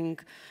delivering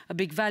a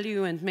big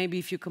value, and maybe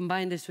if you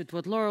combine this with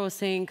what Laura was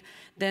saying,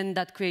 then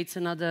that creates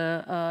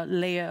another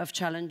layer of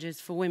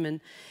challenges for women.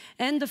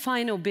 And the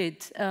final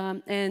bit,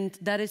 and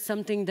that is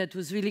something that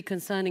was really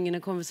concerning in a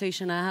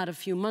conversation I had a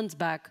few months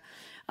back,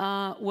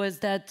 was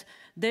that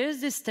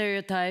there's this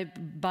stereotype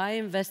by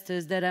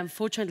investors that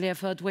unfortunately I've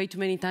heard way too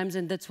many times,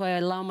 and that's why I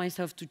allow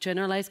myself to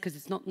generalize, because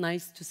it's not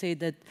nice to say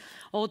that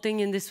all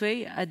things in this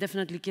way. I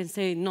definitely can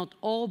say not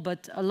all,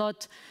 but a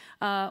lot,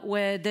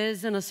 where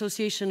there's an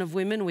association of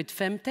women with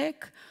femtech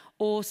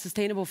or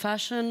sustainable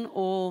fashion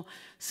or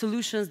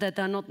solutions that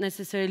are not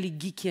necessarily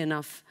geeky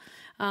enough.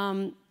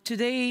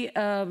 Today,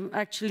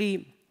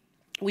 actually,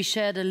 we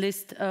shared a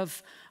list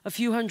of a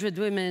few hundred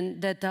women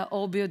that are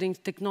all building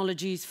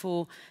technologies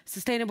for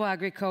sustainable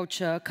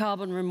agriculture,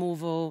 carbon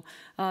removal,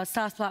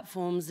 SaaS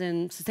platforms,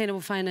 and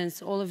sustainable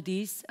finance, all of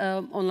these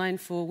online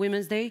for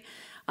Women's Day.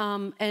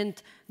 And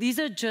these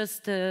are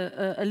just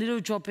a little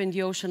drop in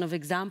the ocean of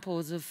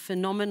examples of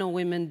phenomenal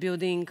women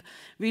building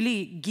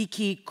really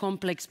geeky,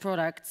 complex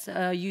products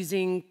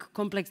using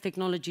complex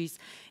technologies.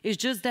 It's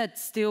just that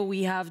still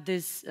we have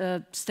this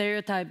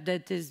stereotype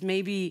that is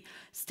maybe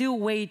still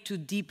way too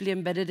deeply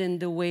embedded in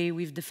the way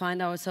we've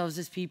defined ourselves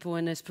as people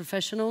and as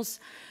professionals.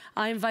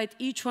 I invite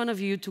each one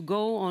of you to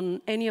go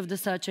on any of the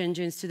search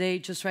engines today,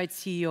 just write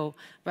CEO,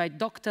 write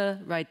doctor,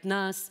 write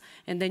nurse,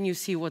 and then you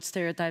see what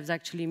stereotypes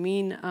actually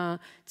mean.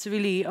 It's a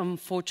really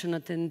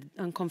unfortunate and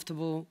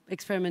uncomfortable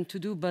experiment to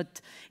do,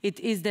 but it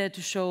is there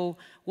to show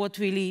what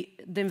really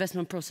the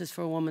investment process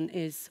for a woman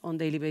is on a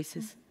daily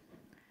basis.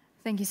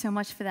 Thank you so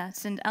much for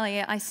that. And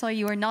Alia, I saw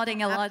you were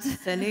nodding a lot.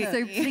 Absolutely.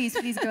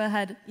 So please go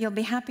ahead. You'll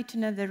be happy to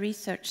know the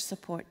research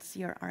supports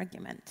your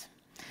argument.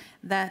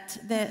 That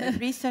the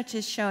research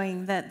is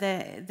showing that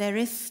there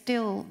is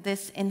still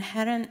this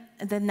inherent,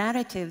 the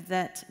narrative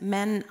that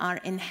men are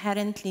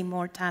inherently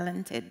more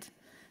talented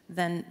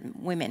than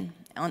women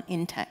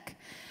in tech.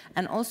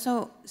 And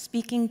also,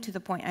 speaking to the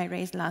point I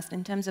raised last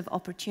in terms of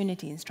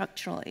opportunity and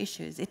structural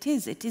issues, it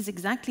is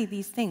exactly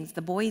these things.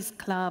 The boys'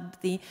 club,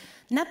 the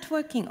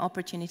networking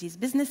opportunities,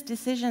 business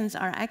decisions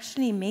are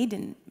actually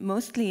made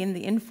mostly in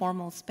the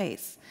informal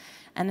space,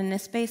 and in a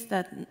space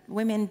that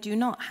women do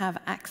not have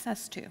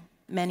access to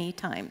many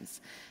times.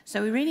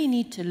 So we really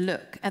need to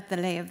look at the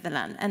lay of the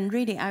land. And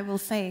really, I will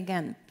say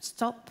again,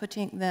 stop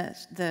putting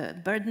the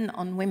burden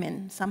on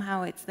women.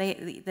 Somehow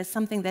there's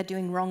something they're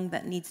doing wrong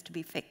that needs to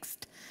be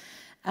fixed.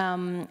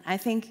 I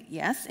think,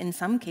 yes, in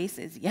some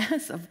cases,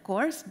 yes, of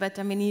course, but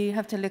I mean, you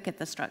have to look at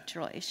the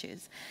structural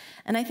issues.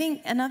 And I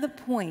think another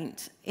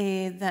point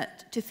is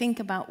that to think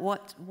about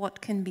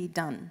what can be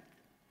done.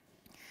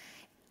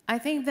 I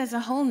think there's a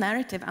whole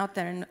narrative out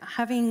there, and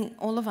having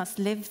all of us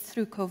lived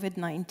through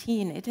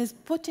COVID-19, it has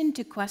put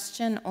into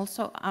question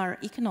also our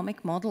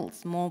economic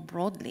models more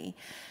broadly.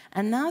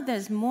 And now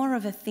there's more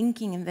of a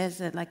thinking, and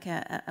there's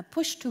a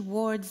push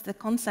towards the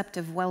concept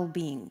of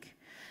well-being.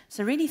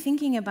 So really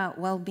thinking about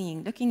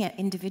well-being, looking at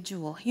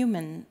individual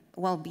human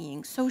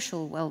well-being,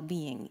 social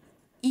well-being,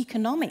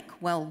 economic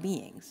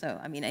well-being. So,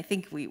 I mean, I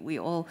think we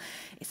all,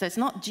 so it's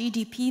not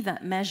GDP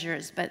that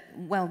measures, but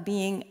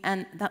well-being,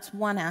 and that's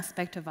one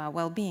aspect of our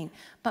well-being.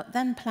 But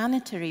then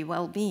planetary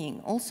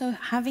well-being, also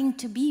having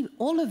to be,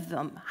 all of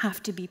them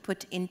have to be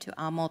put into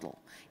our model.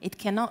 It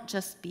cannot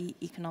just be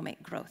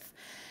economic growth.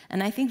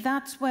 And I think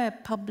that's where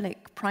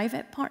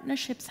public-private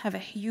partnerships have a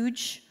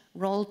huge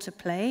role to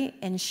play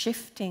in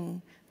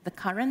shifting the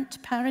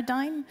current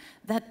paradigm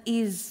that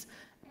is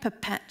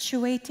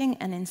perpetuating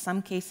and in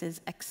some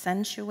cases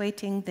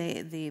accentuating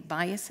the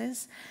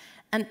biases.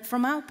 And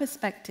from our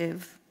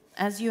perspective,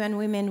 as UN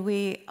Women,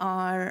 we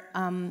are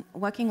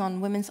working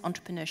on women's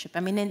entrepreneurship. I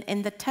mean,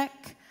 in the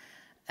tech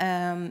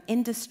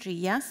industry,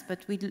 yes, but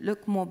we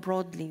look more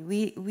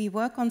broadly. We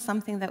work on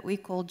something that we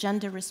call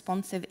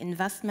gender-responsive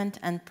investment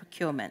and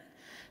procurement.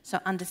 So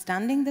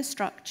understanding the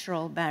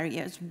structural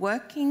barriers,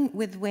 working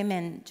with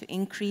women to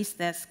increase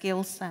their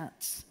skill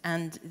sets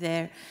and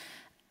their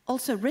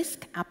also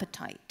risk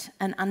appetite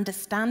and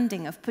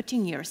understanding of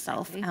putting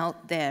yourself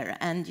out there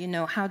and, you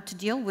know, how to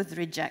deal with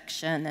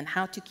rejection and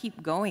how to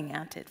keep going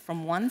at it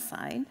from one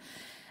side,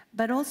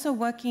 but also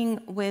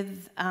working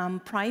with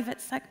private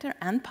sector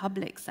and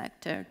public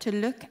sector to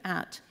look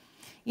at,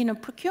 you know,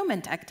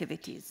 procurement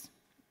activities.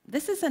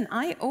 This is an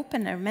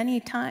eye-opener many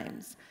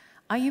times.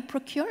 Are you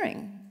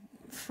procuring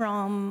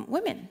from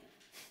women?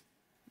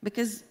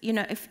 Because, you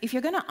know, if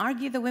you're going to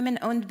argue the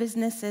women-owned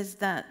businesses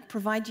that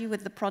provide you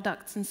with the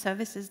products and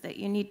services that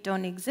you need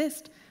don't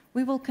exist,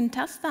 we will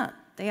contest that.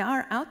 They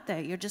are out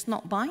there, you're just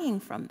not buying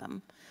from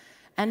them.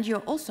 And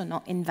you're also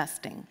not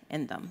investing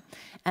in them.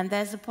 And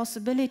there's a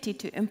possibility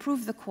to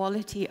improve the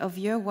quality of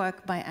your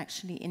work by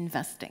actually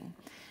investing.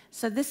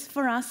 So this,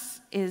 for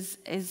us,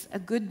 is a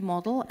good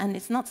model, and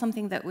it's not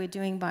something that we're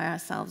doing by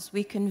ourselves.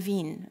 We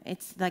convene.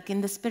 It's like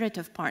in the spirit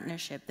of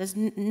partnership. There's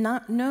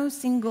no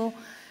single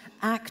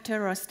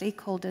actor or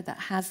stakeholder that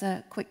has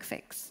a quick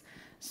fix.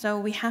 So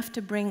we have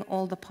to bring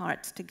all the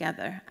parts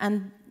together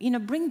and,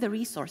 bring the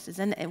resources.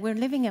 And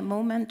we're living a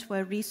moment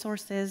where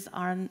resources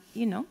are,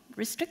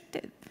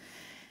 restricted.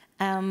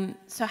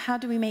 So how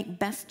do we make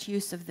best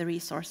use of the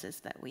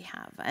resources that we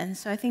have? And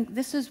so I think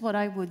this is what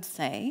I would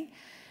say.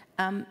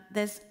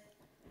 There's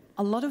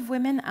a lot of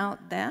women out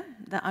there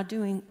that are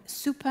doing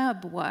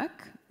superb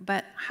work,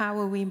 but how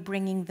are we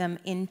bringing them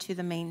into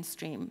the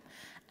mainstream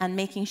and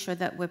making sure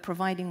that we're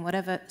providing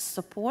whatever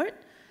support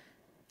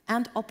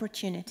and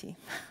opportunity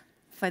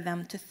for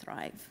them to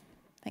thrive?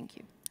 Thank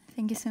you.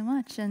 Thank you so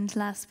much. And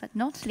last but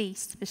not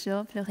least, for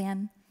sure,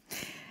 Floriane.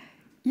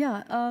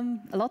 Yeah,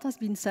 a lot has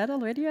been said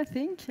already, I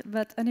think.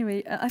 But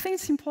anyway, I think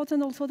it's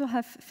important also to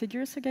have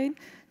figures again.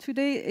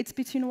 Today, it's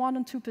between 1%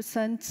 and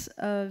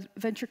 2%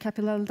 venture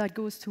capital that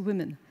goes to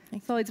women.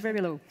 So it's very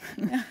low,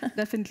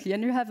 definitely.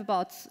 And you have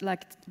about a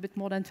bit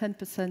more than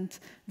 10%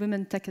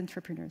 women tech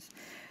entrepreneurs.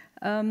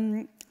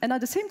 And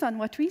at the same time,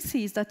 what we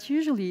see is that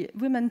usually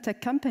women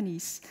tech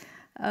companies,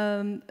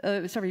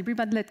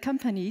 women-led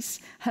companies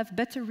have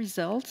better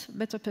results,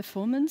 better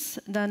performance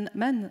than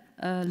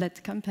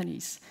men-led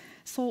companies.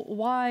 So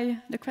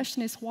the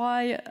question is,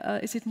 why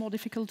is it more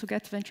difficult to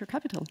get venture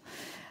capital?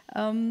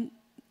 And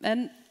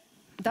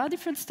there are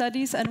different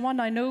studies, and one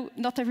I know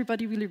not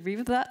everybody will agree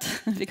with that,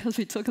 because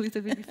we talked a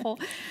little bit before.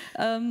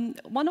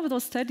 One of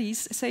those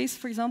studies says,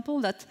 for example,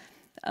 that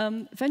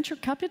venture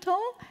capital,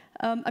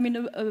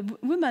 a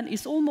woman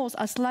is almost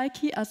as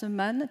likely as a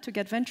man to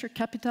get venture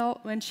capital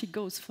when she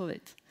goes for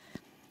it.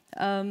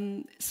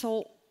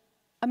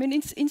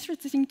 It's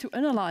interesting to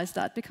analyze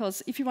that,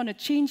 because if you want to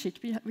change it,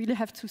 we really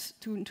have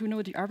to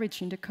know the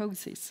origin, the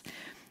causes.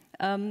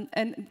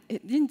 And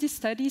in this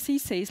study, he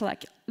says,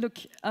 look,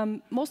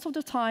 most of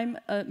the time,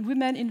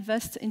 women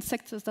invest in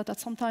sectors that are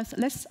sometimes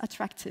less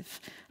attractive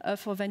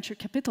for venture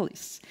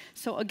capitalists.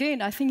 So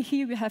again, I think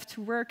here we have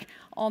to work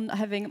on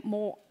having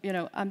more,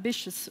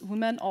 ambitious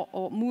women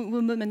or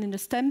women in the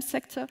STEM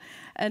sector,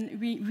 and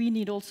we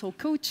need also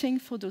coaching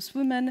for those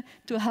women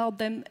to help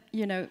them,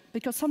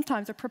 because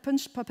sometimes the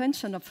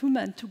propension of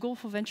women to go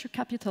for venture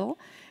capital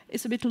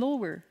is a bit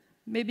lower,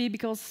 maybe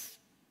because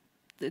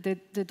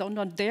they don't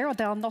know they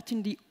are not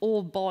in the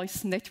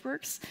all-boys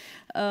networks.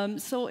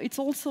 So it's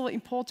also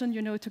important,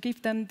 to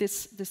give them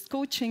this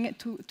coaching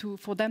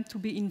for them to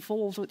be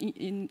involved or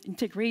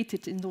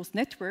integrated in those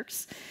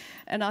networks.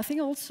 And I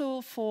think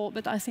also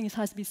but I think it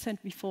has been said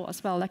before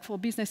as well, for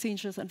business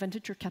angels and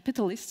venture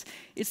capitalists,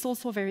 it's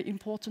also very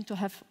important to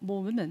have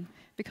more women,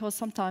 because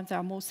sometimes they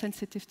are more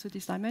sensitive to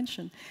this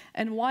dimension.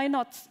 And why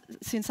not,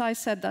 since I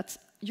said that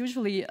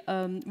usually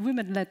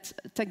women-led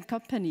tech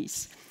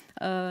companies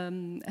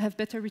have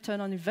better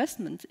return on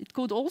investment, it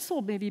could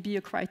also maybe be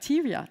a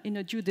criteria in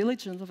a due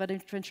diligence of a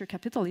venture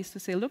capitalist to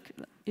say, look,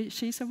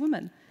 she's a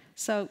woman.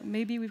 So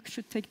maybe we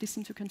should take this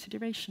into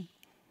consideration.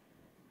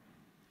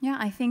 Yeah,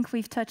 I think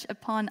we've touched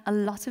upon a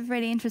lot of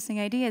really interesting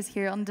ideas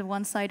here. On the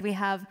one side, we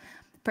have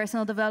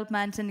personal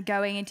development and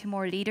going into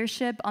more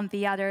leadership. On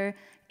the other,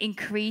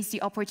 increase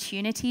the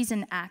opportunities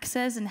and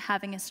access and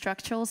having a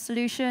structural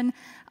solution,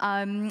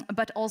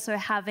 but also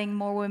having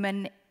more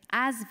women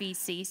as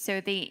VCs,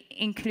 so the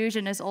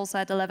inclusion is also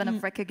at the level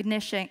of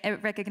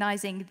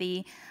recognizing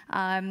the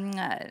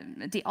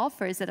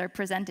offers that are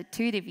presented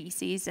to the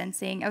VCs and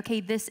saying,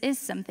 okay, this is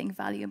something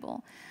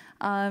valuable.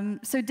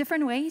 So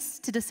different ways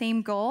to the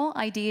same goal.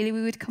 Ideally,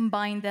 we would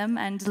combine them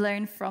and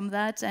learn from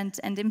that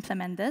and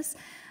implement this.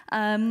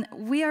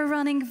 We are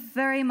running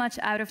very much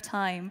out of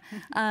time,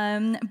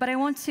 but I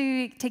want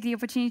to take the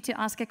opportunity to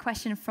ask a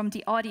question from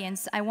the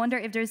audience. I wonder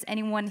if there's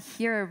anyone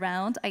here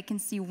around. I can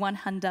see one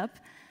hand up.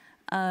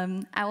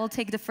 I will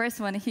take the first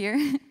one here.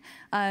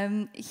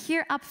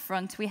 Here up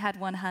front, we had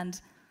one hand.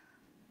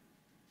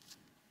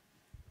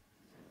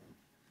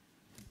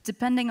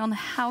 Depending on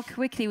how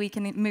quickly we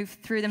can move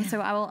through them, so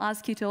I will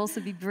ask you to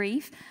also be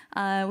brief.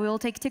 We will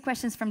take 2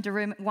 questions from the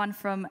room, 1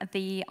 from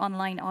the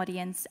online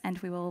audience, and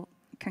we will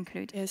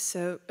conclude. Yes,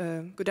 so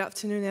good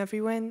afternoon,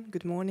 everyone.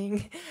 Good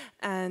morning.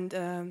 And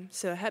I'm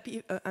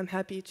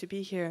happy to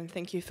be here, and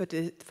thank you for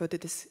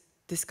this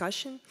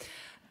discussion.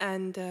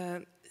 And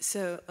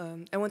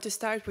I want to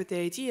start with the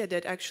idea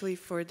that actually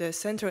for the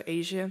Central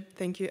Asia,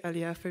 thank you,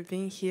 Alia, for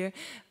being here,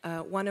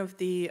 one of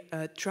the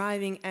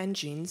driving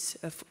engines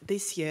of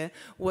this year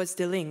was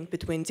the link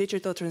between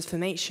digital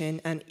transformation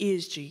and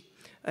ESG,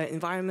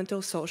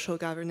 environmental, social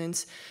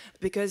governance,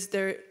 because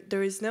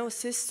there is no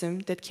system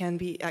that can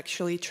be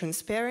actually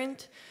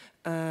transparent,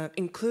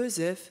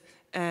 inclusive,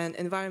 and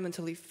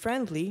environmentally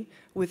friendly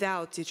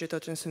without digital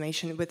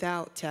transformation,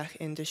 without tech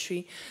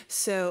industry.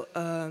 So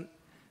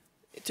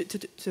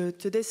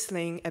to this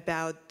thing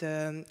about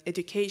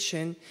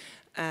education,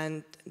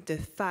 and the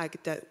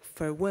fact that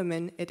for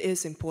women it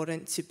is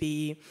important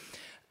to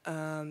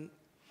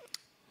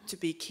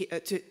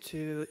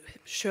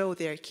show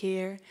their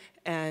care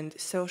and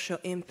social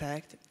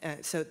impact.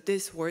 So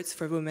these words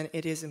for women,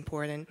 it is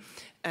important.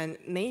 And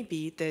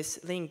maybe this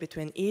link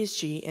between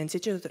ESG and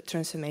digital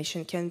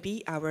transformation can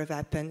be our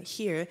weapon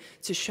here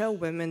to show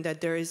women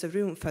that there is a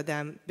room for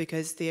them,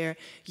 because their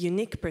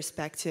unique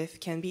perspective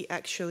can be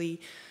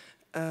actually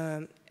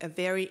a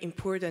very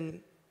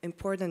important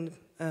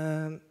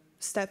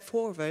step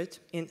forward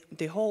in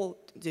the whole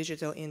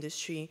digital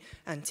industry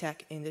and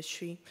tech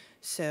industry.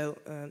 So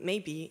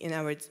maybe in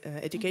our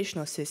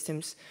educational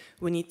systems,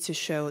 we need to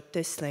show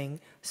this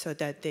link so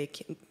that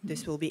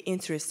this will be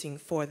interesting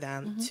for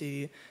them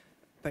to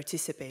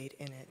participate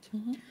in it.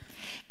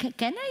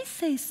 Can I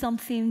say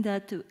something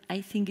that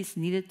I think is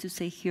needed to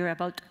say here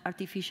about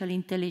artificial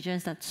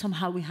intelligence that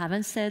somehow we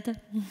haven't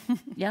said?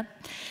 Yeah.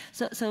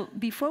 So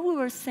before we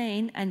were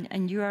saying,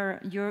 and you're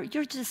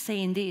just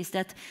saying this,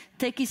 that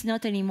tech is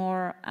not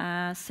anymore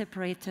a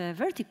separate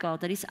vertical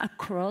that is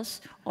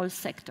across all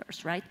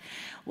sectors, right?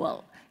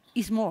 Well,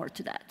 it's more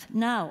to that.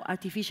 Now,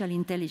 artificial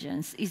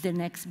intelligence is the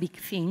next big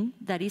thing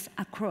that is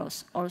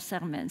across all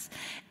segments.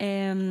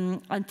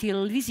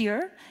 Until this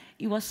year,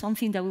 it was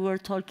something that we were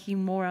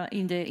talking more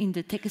in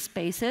the tech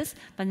spaces,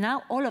 but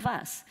now all of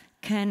us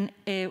can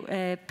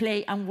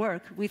play and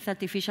work with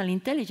artificial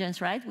intelligence,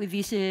 right? With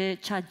this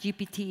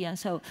ChatGPT and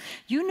so.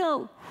 You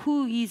know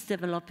who is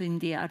developing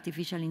the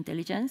artificial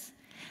intelligence?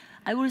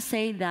 I will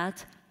say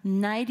that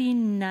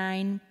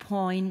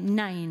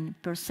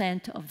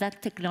 99.9% of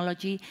that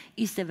technology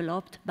is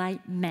developed by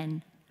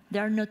men.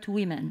 There are not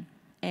women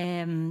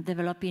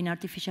developing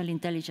artificial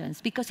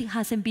intelligence because it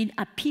hasn't been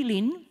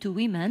appealing to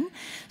women,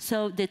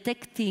 so the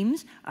tech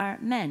teams are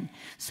men.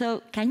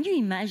 So can you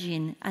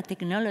imagine a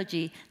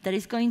technology that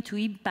is going to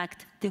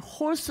impact the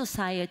whole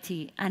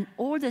society and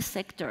all the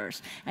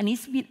sectors, and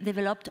it's been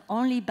developed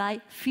only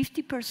by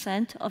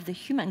 50% of the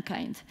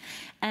humankind,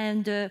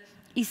 and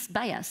is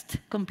biased,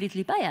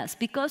 completely biased,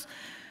 because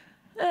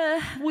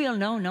we all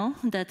know, no,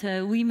 that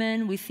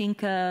women, we think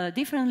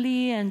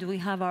differently and we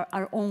have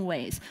our own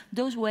ways.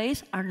 Those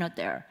ways are not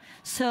there.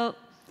 So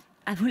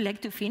I would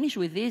like to finish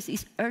with this.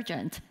 It's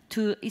urgent.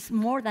 It's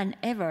more than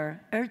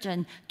ever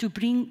urgent to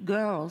bring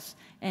girls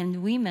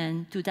and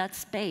women to that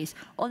space.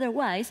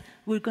 Otherwise,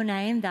 we're going to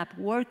end up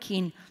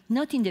working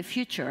not in the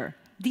future,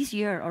 this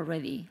year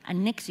already,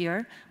 and next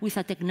year, with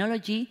a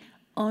technology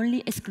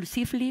only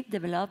exclusively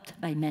developed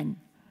by men.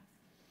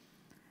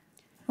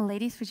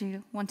 Ladies, would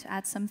you want to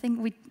add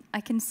something?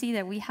 I can see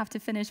that we have to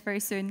finish very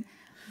soon,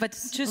 but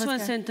just one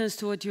sentence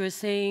to what you were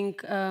saying.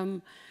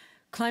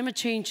 Climate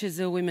change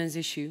is a women's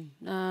issue.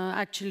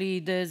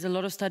 Actually, there's a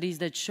lot of studies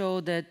that show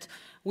that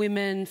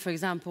women, for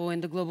example,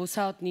 in the Global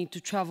South need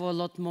to travel a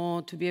lot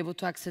more to be able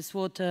to access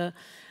water.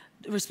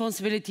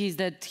 Responsibilities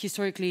that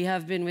historically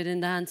have been within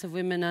the hands of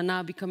women are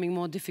now becoming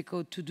more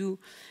difficult to do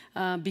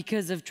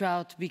because of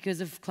drought,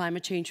 because of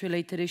climate change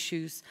related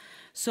issues.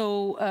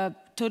 So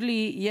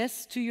totally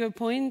yes to your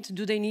point,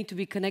 do they need to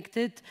be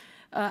connected?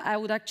 I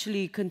would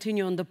actually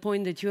continue on the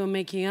point that you were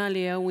making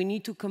earlier. We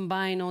need to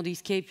combine all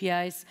these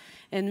KPIs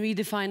and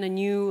redefine a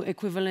new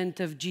equivalent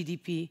of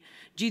GDP.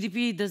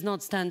 GDP does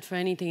not stand for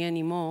anything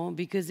anymore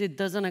because it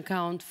doesn't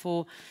account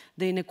for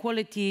the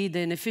inequality, the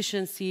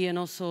inefficiency, and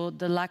also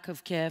the lack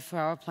of care for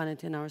our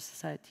planet and our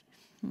society.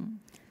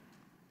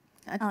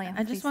 Alia,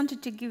 I just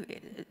wanted to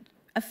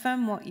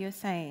affirm what you're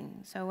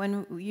saying. So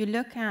when you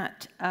look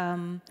at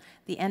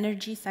the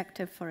energy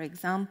sector, for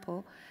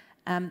example,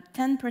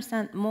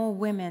 10% more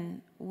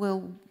women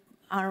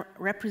are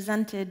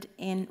represented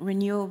in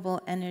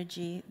renewable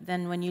energy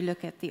than when you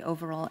look at the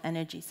overall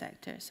energy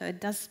sector. So it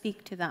does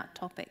speak to that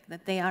topic,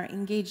 that they are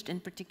engaged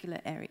in particular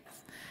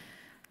areas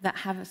that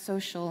have a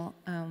social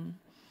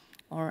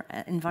or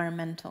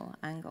environmental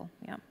angle.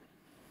 Yeah.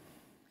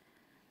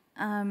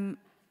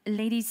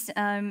 Ladies,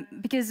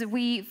 because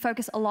we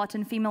focus a lot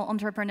on female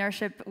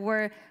entrepreneurship,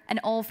 we're an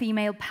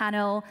all-female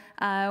panel.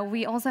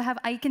 We also have,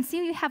 I can see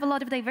we have a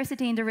lot of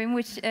diversity in the room,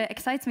 which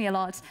excites me a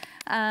lot.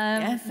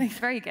 Yes, it's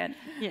very good.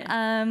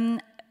 Yeah.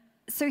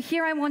 So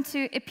here I want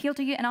to appeal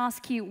to you and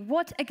ask you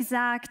what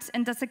exact,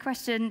 and that's a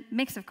question,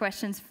 mix of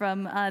questions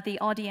from the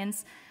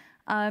audience,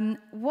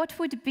 what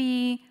would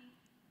be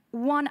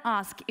one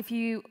ask if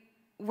you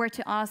were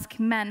to ask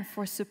men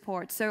for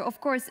support? So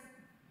of course,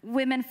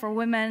 women for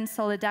women,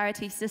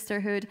 solidarity,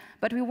 sisterhood,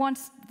 but we want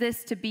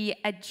this to be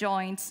a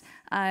joint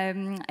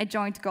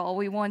goal.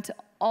 We want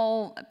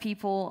all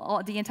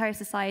people, the entire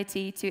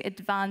society to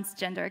advance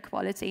gender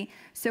equality.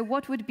 So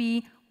what would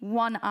be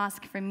one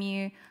ask from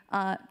you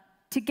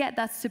to get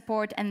that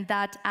support and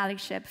that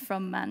allyship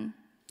from men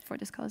for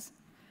this cause?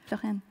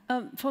 Floriane?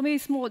 For me,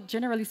 it's more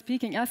generally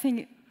speaking. I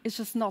think it's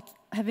just not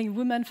having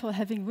women for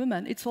having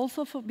women. It's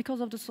also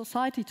because of the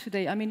society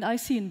today. I mean, I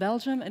see in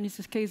Belgium, and it's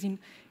the case in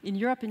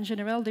Europe in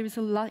general, there is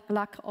a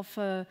lack of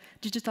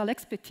digital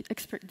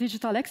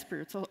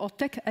experts or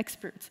tech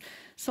experts.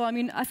 So, I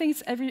mean, I think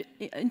it's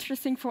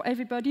interesting for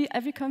everybody,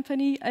 every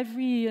company,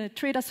 every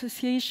trade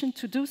association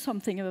to do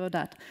something about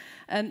that.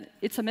 And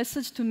it's a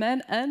message to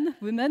men and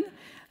women,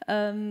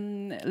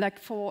 like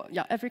for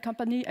every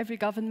company, every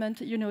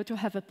government, you know, to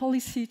have a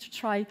policy to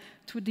try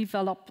to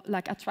develop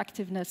like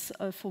attractiveness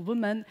for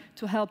women,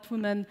 to help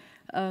women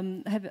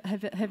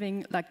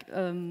having like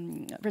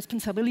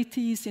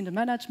responsibilities in the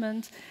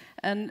management.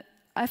 And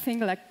I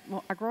think like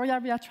Agoria,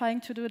 we are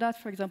trying to do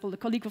that. For example, the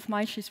colleague of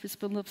mine, she's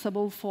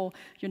responsible for,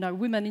 you know,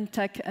 women in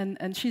tech,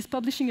 and she's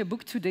publishing a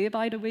book today,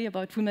 by the way,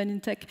 about women in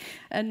tech.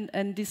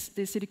 And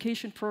this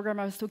education program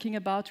I was talking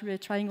about, we are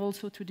trying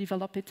also to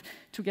develop it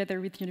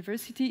together with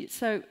university.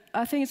 So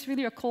I think it's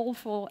really a call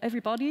for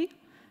everybody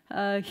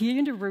here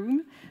in the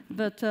room,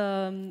 but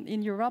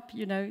in Europe,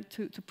 you know,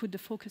 to put the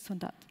focus on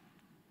that.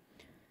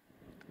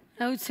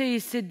 I would say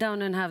sit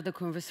down and have the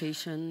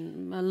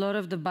conversation. A lot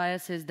of the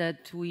biases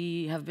that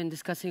we have been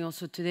discussing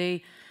also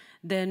today,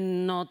 they're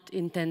not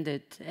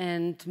intended.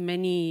 And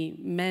many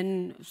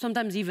men,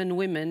 sometimes even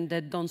women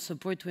that don't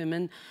support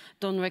women,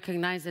 don't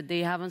recognize that they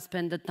haven't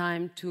spent the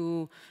time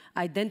to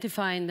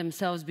identify in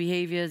themselves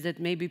behaviors that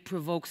maybe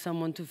provoke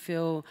someone to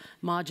feel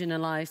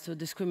marginalized or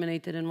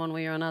discriminated in one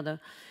way or another.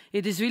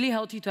 It is really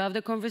healthy to have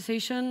the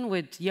conversation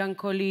with young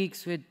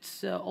colleagues,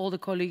 with older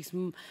colleagues,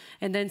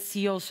 and then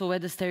see also where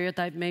the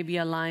stereotype maybe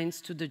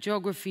aligns to the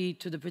geography,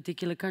 to the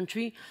particular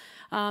country,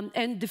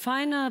 and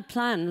define a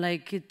plan.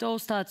 Like, it all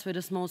starts with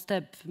a small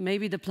step.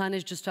 Maybe the plan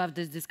is just to have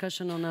this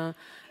discussion on a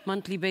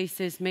monthly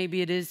basis.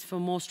 Maybe it is for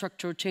more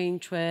structural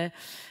change where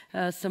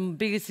some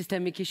bigger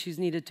systemic issues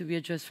needed to be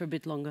addressed for a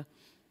bit longer.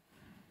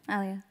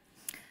 Alia.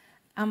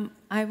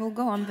 I will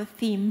go on the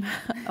theme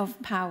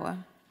of power.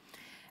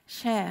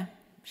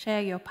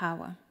 Share your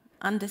power.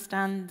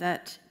 Understand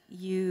that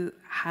you're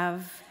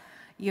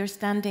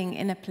standing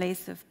in a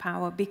place of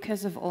power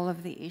because of all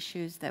of the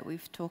issues that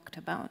we've talked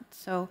about.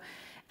 So,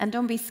 and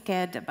don't be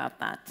scared about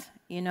that.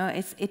 You know,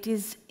 it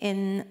is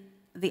in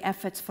the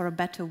efforts for a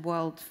better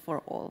world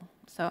for all.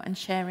 So, and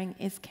sharing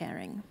is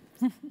caring.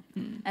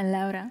 And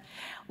Laura?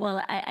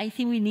 Well, I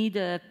think we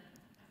need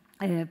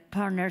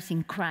partners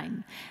in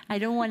crime. I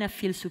don't want to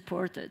feel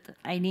supported.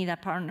 I need a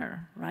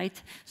partner, right?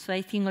 So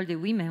I think all the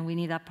women, we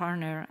need a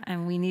partner,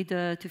 and we need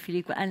to feel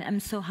equal. And I'm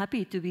so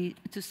happy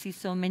to see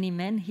so many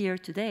men here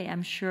today.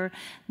 I'm sure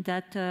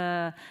that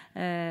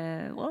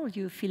well,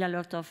 you feel a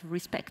lot of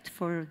respect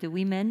for the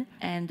women,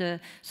 and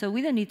so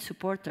we don't need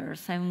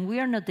supporters, and we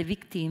are not the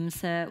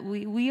victims. The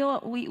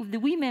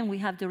women, we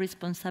have the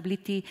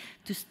responsibility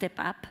to step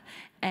up,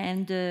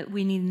 and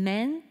we need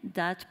men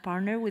that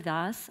partner with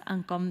us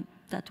and come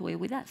that way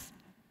with us.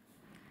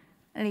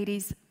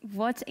 Ladies,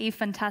 what a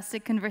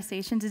fantastic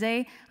conversation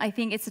today. I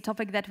think it's a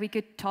topic that we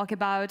could talk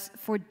about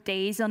for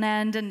days on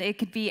end, and it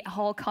could be a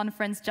whole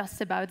conference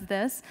just about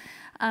this.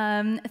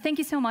 Thank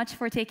you so much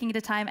for taking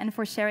the time and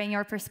for sharing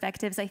your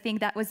perspectives. I think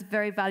that was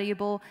very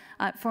valuable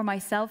for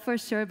myself, for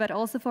sure, but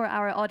also for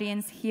our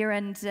audience here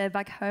and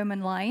back home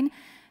online.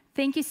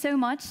 Thank you so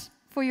much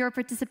for your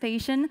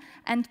participation,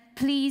 and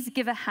please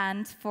give a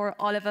hand for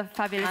all of our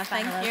fabulous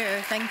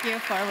panelists. Thank you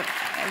for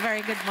a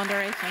very good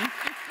moderation.